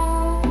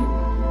没，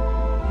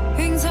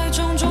云彩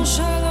重重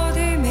坠落地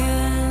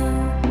面。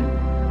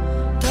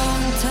当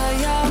太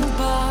阳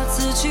把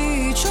自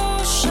己灼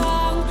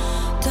伤，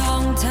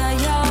当太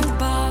阳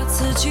把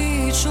自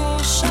己灼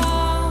伤，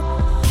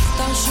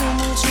当树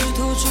木枝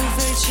吐出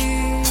废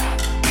气，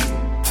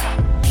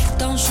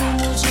当树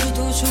木枝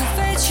吐出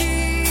废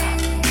气，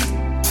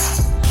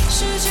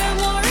世界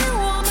末日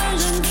我们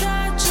仍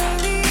在这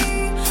里，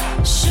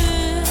世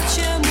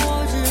界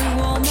末日我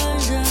们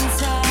仍在。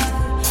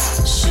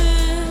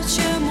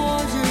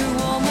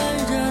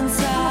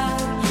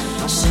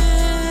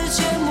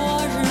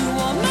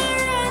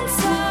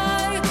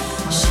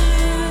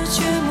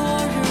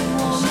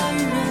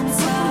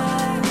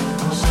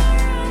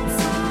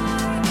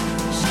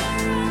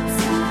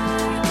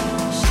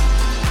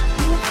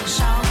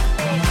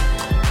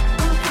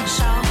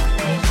 烧，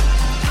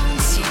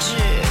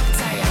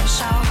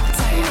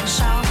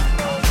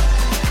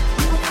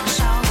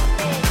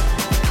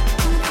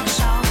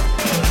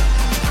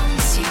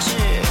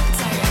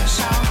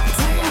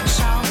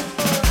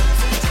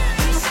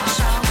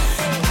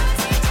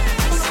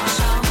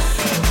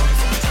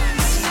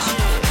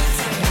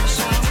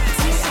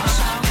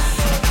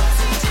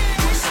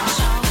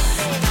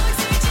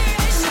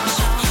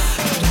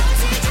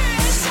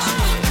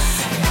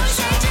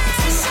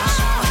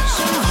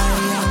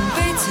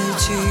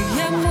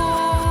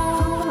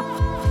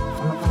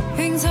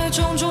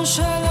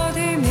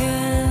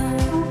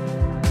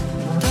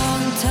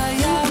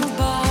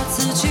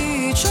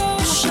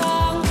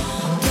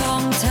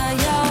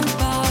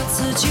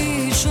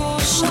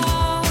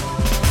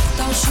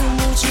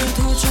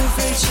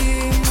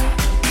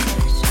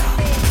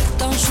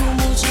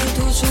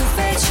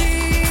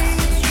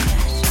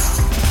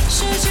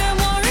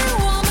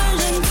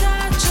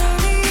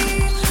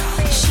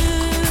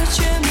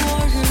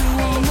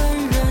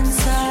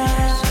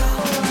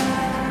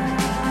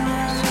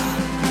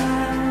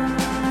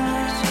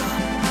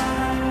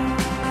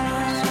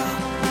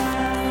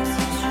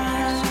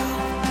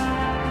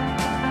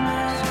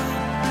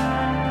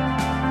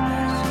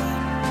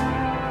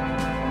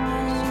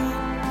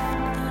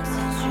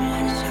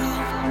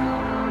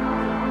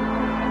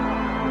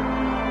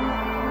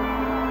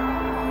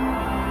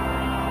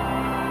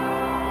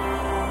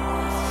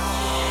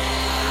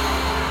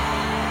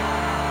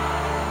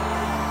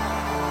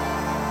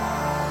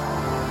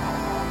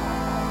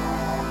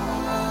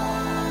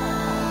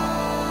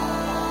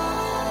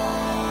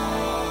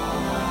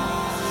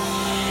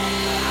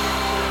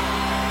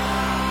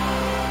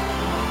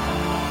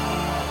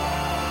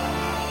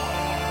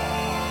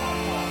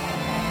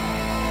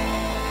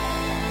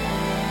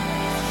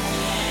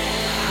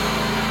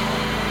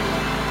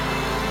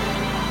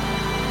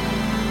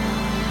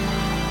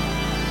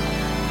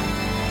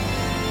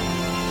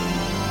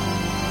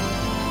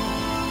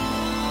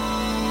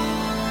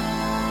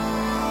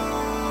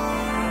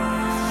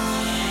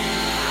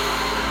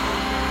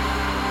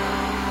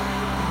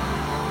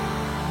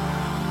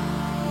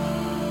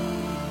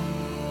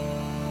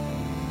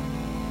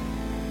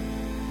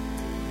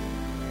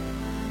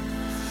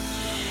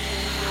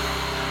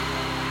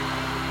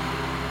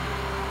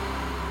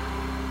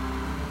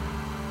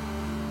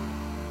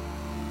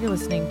 You're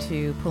listening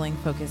to Pulling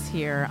Focus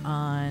here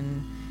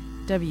on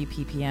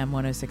WPPM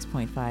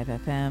 106.5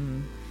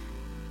 FM.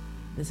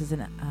 This is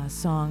a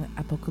song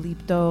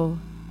Apocalypto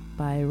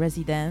by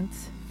Resident,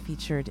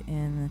 featured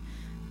in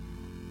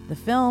the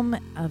film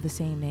of the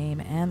same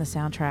name and the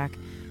soundtrack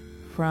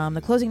from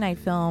the closing night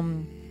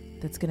film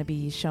that's going to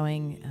be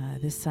showing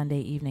this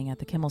Sunday evening at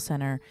the Kimmel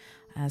Center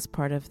as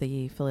part of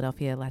the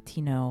Philadelphia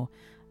Latino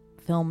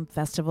Film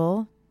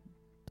Festival.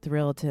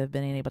 Thrilled to have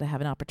been able to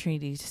have an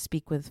opportunity to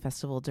speak with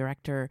festival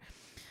director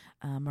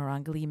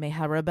Marangeli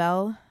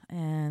Mejarabel.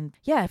 And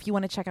yeah, if you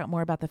want to check out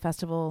more about the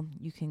festival,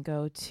 you can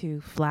go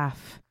to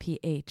PHLAFF,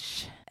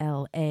 PHLAFF.org.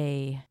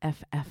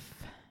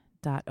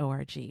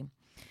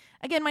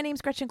 Again, my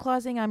name's Gretchen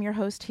Clausing. I'm your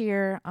host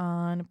here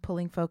on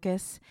Pulling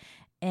Focus.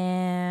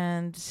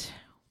 And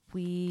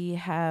we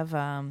have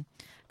a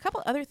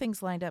couple other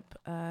things lined up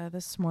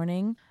this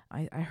morning.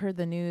 I heard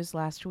the news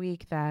last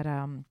week that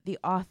the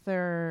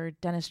author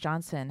Denis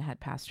Johnson had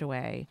passed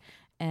away,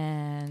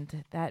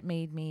 and that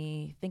made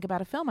me think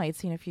about a film I had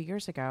seen a few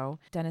years ago.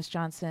 Denis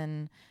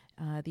Johnson,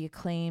 the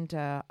acclaimed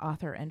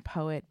author and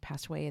poet,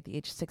 passed away at the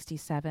age of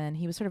 67.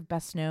 He was sort of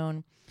best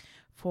known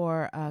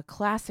for a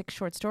classic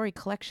short story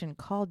collection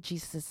called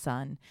Jesus'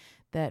 Son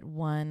that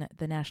won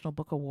the National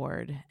Book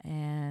Award,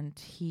 and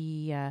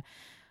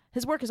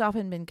his work has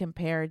often been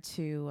compared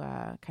to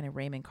kind of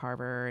Raymond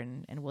Carver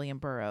and William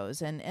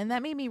Burroughs. And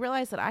that made me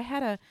realize that I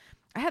had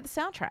the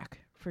soundtrack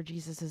for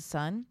Jesus'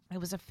 Son. It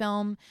was a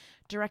film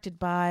directed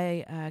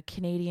by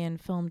Canadian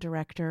film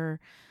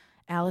director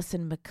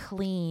Alison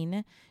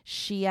McLean.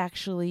 She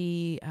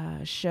actually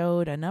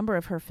showed a number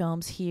of her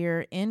films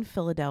here in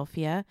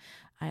Philadelphia.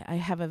 I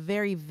have a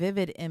very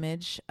vivid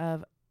image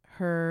of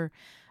her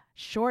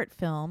short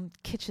film,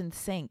 Kitchen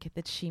Sink,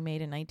 that she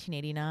made in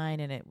 1989,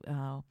 and it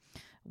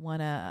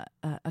won a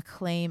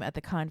acclaim at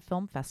the Cannes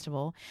Film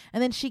Festival.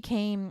 And then she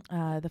came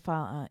in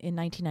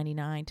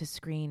 1999 to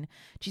screen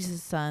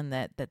Jesus' Son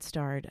that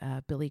starred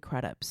Billy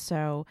Crudup.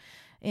 So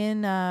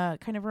in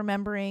kind of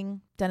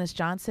remembering Denis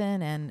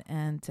Johnson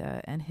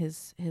and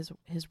his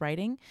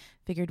writing,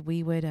 figured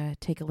we would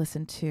take a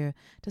listen to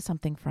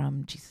something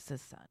from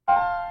Jesus' Son.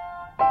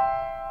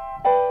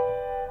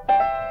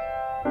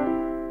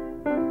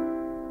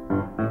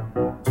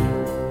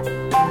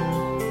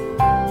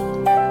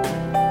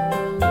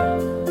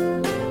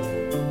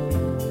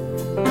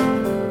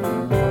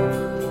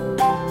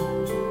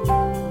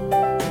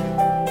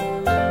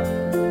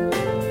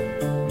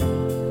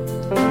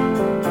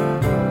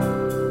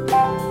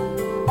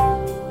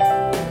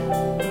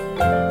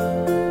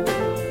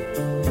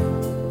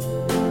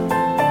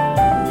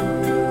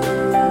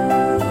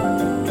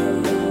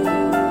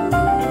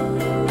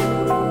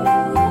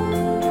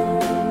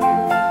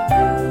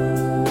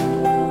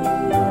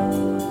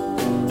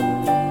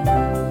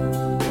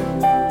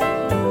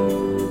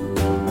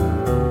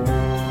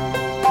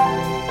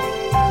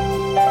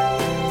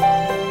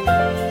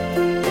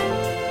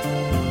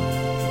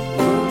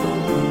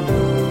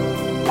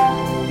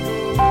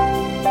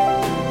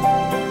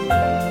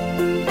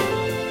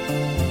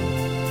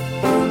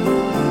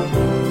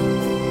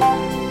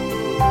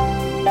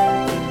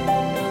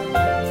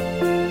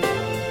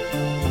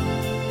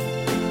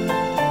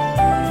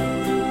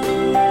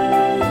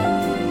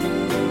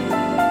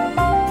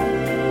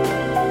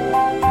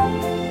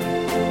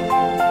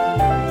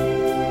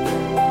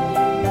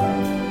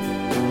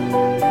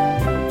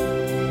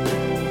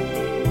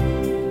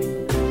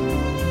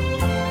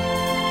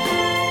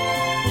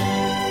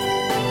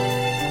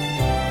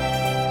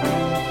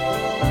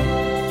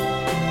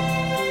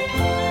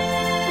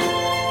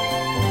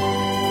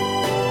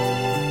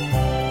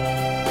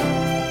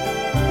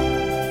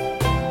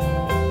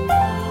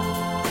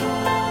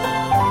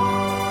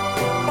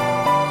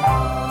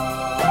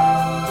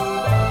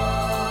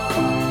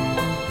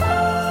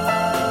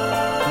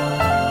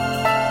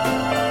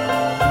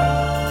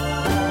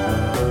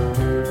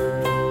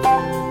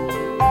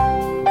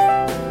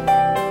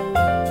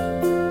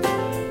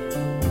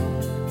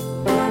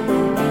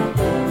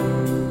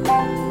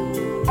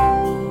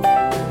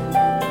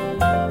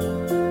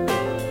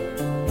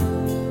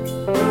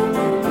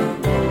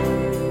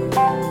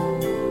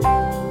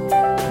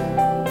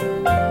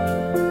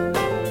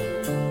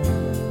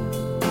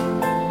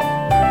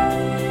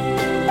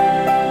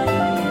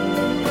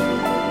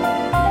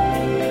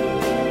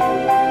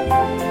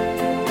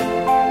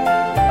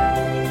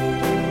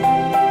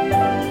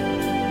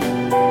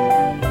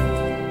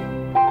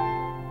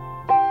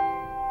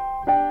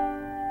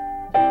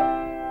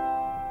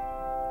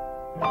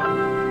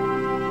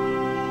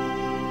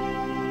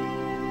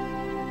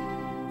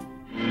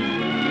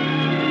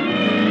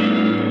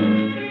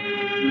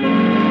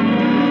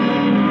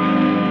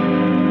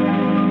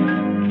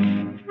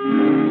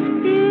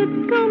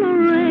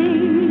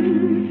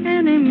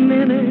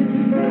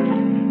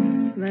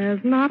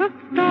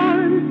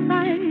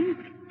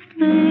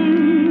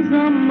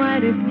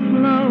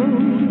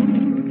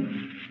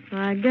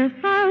 I guess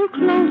I'll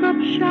close up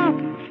shop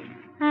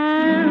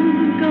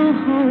and go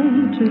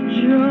home to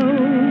Joe.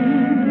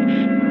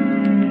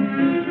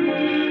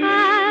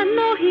 I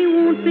know he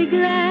won't be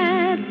glad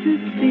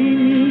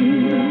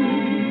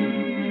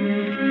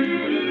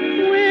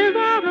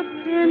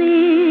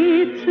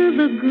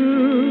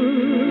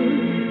good.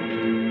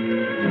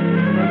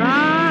 But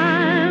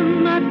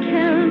I'm not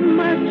caring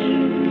much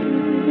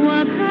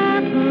what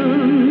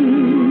happened.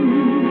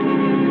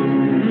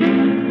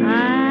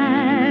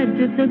 I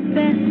did the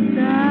best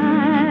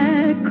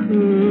I could.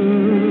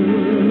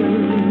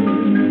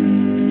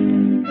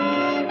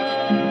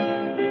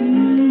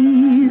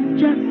 He's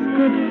just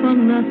good for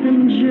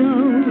nothing,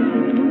 Joe.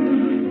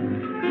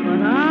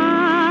 But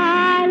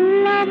I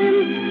love him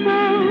so.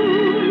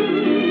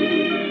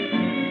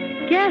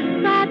 Guess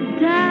I'd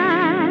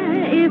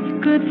die if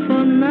good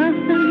for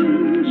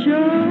nothing,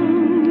 Joe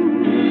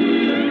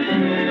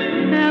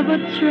ever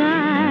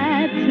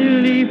tried to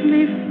leave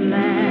me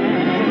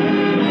flat.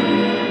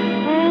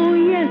 Oh,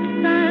 yes,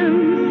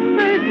 I'm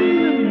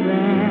certain of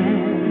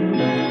that.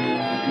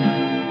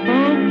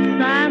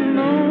 Folks I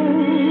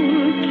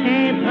know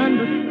can't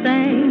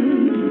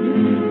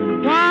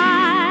understand why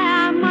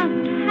I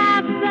must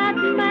have that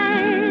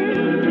man.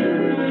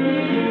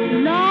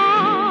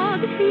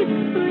 Lord, he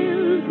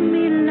thrills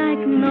me like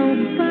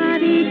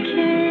nobody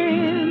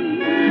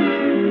can.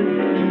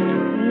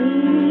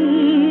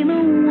 Ain't a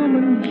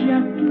woman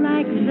just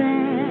like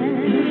that.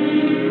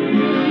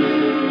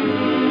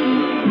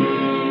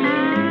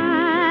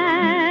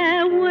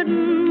 I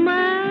wouldn't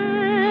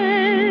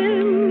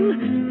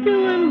mind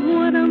doing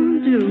what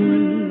I'm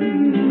doing.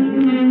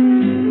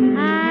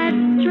 I'd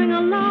string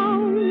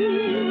along,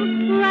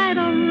 right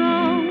or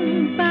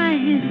wrong, by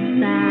his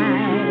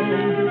side.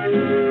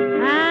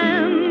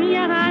 And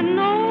yet I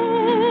know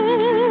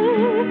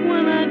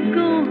when I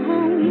go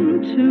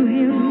home to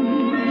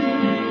him,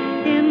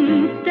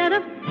 instead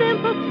of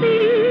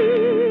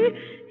sympathy,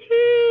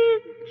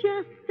 he's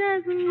just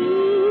as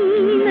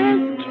mean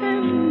as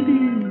can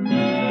be.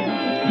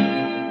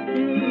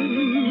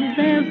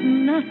 There's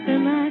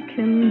nothing I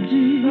can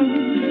do,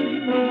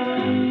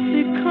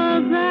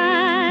 because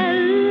I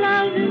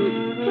love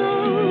him so.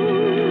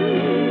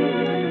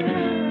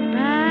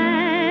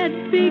 I'd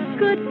be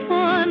good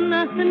for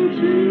nothing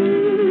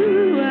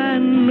too, I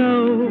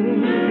know.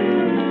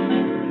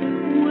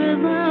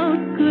 Without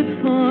good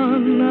for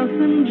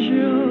nothing,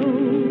 Joe.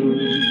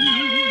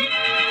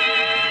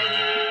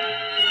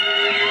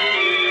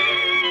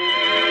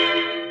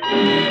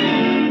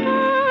 I'm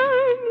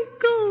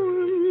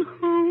going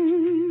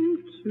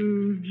home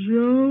to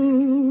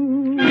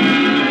Joe.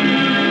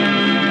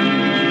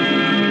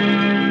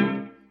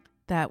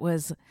 That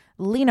was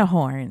Lena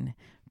Horne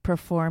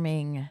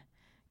performing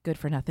Good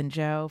for Nothing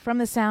Joe from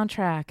the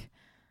soundtrack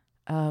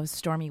of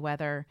Stormy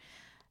Weather.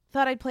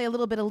 Thought I'd play a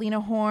little bit of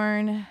Lena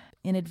Horne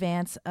in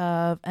advance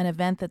of an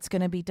event that's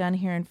going to be done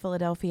here in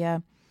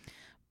Philadelphia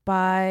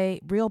by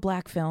Real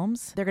Black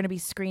Films. They're going to be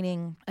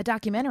screening a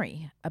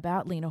documentary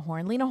about Lena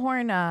Horne. Lena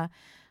Horne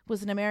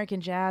was an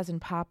American jazz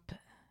and pop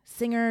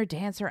singer,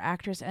 dancer,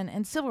 actress,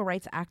 and civil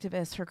rights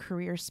activist. Her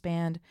career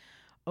spanned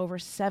over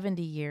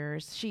 70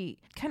 years. She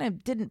kind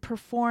of didn't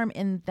perform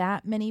in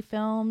that many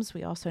films.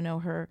 We also know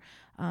her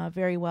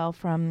very well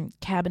from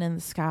Cabin in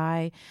the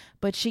Sky,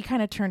 but she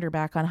kind of turned her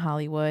back on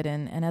Hollywood,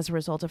 and as a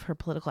result of her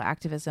political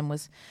activism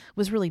was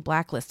really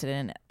blacklisted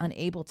and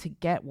unable to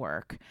get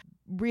work.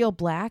 Real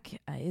Black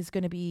is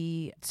going to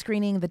be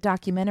screening the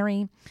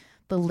documentary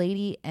The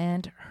Lady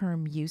and Her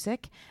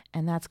Music,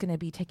 and that's going to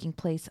be taking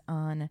place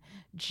on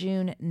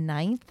June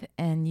 9th,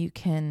 and you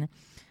can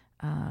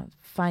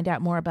find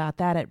out more about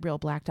that at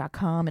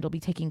realblack.com. It'll be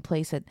taking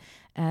place at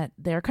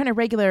their kind of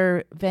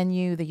regular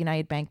venue, the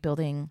United Bank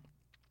Building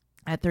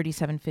at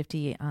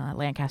 3750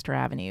 Lancaster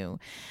Avenue.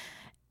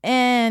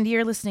 And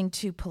you're listening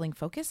to Pulling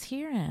Focus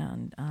here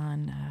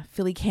on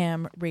Philly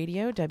Cam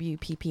Radio,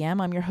 WPPM.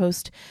 I'm your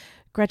host,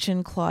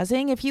 Gretchen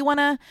Clausing. If you want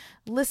to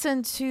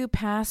listen to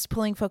past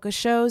Pulling Focus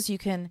shows, you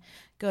can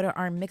go to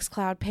our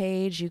Mixcloud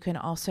page. You can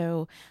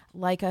also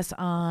like us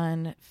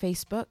on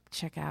Facebook.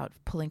 Check out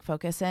Pulling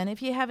Focus. And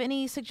if you have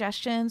any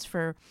suggestions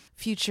for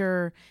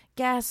future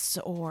guests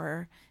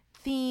or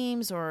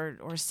themes or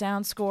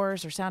sound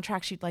scores or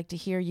soundtracks you'd like to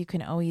hear, you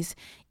can always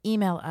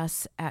email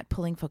us at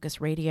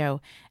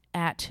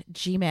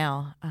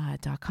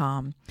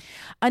pullingfocusradio@gmail.com.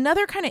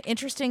 Another kind of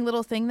interesting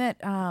little thing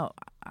that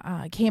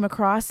came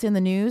across in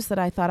the news that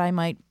I thought I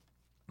might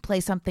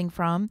play something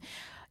from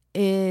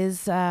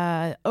is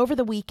over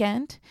the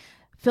weekend,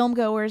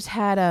 filmgoers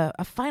had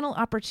a final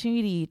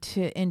opportunity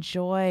to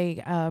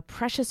enjoy a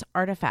precious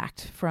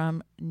artifact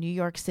from New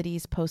York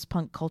City's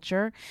post-punk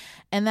culture,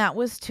 and that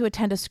was to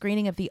attend a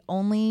screening of the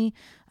only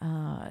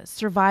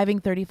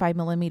surviving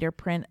 35mm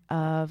print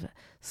of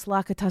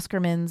Slaka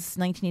Tuskerman's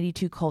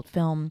 1982 cult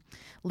film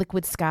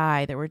Liquid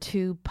Sky. There were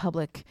 2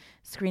 public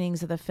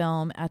screenings of the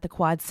film at the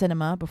Quad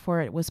Cinema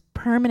before it was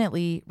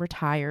permanently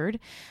retired.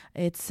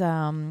 It's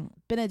been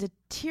a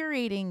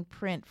deteriorating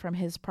print from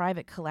his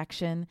private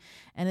collection,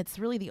 and it's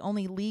really the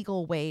only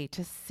legal way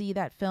to see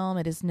that film.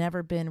 It has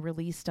never been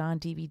released on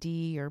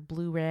DVD or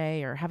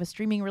Blu-ray or have a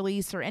streaming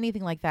release or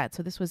anything like that.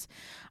 So this was,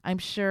 I'm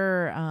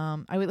sure,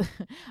 I would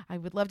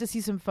love to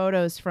see some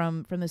photos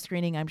from the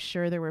screening. I'm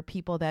sure there were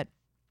people that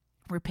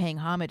were paying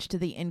homage to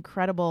the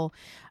incredible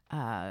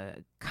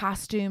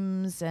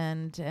costumes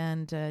and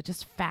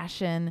just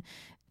fashion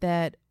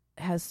that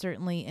has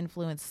certainly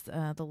influenced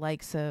the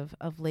likes of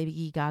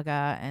Lady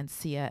Gaga and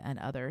Sia and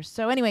others.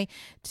 So anyway,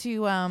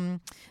 to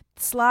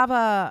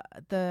Slava,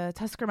 the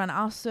Tuskerman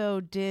also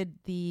did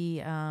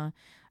the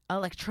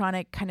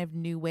electronic kind of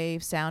new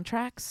wave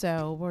soundtrack.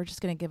 So we're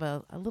just going to give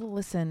a little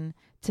listen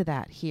to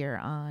that here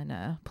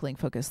on Pulling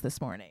Focus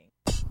this morning.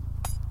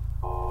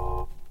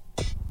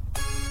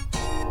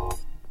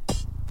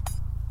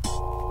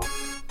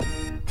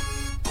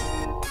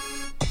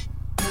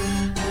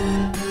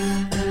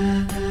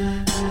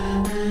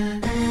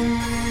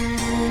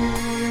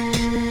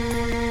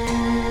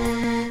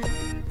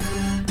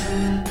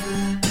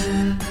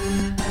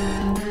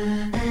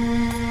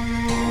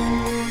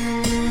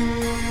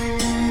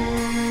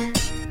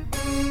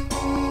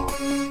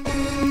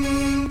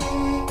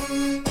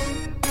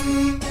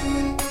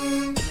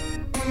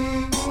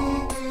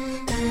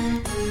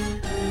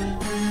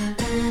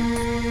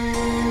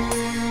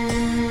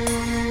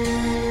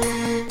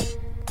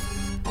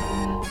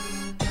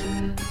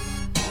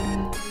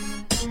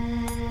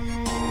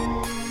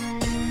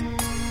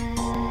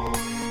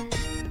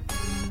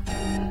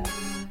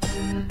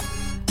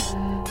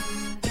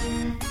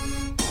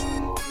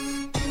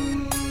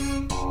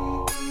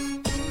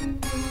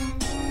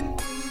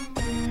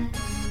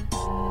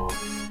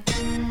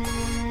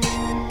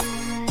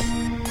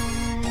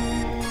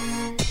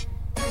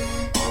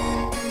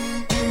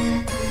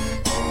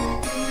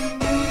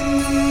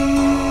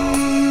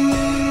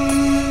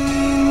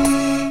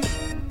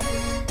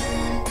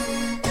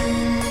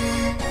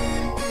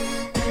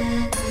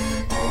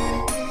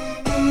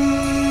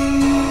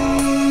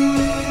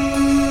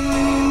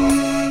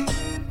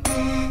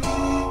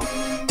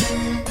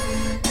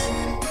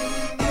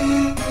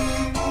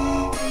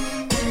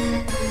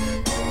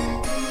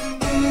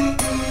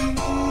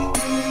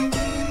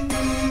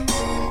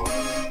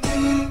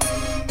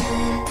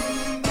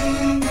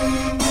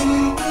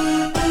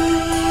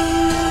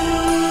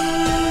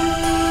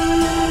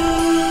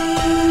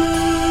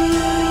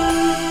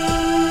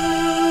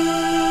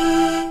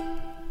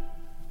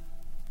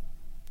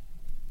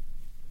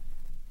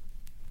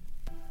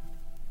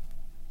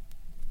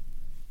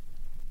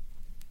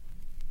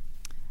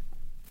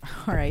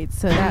 All right,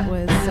 so that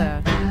was, as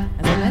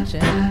I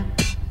mentioned,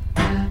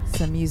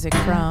 some music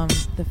from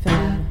the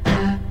film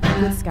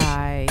Good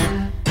Sky.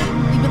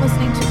 You've been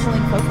listening to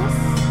Pulling Focus.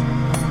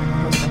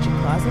 I'm host Gretchen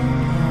Clausen,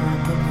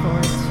 and look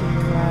forward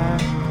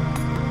to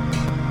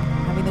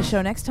having the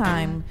show next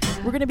time.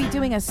 We're going to be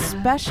doing a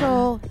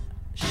special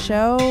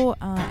show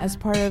as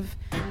part of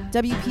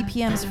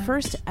WPPM's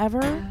first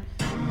ever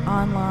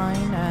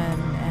online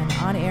and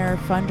on-air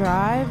fund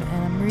drive,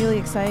 and I'm really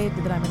excited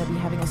that I'm going to be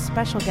having a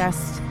special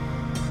guest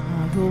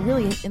who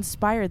really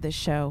inspired this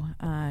show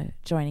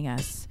joining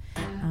us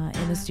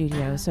in the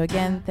studio. So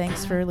again,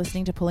 thanks for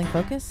listening to Pulling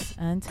Focus.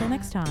 Until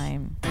next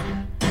time.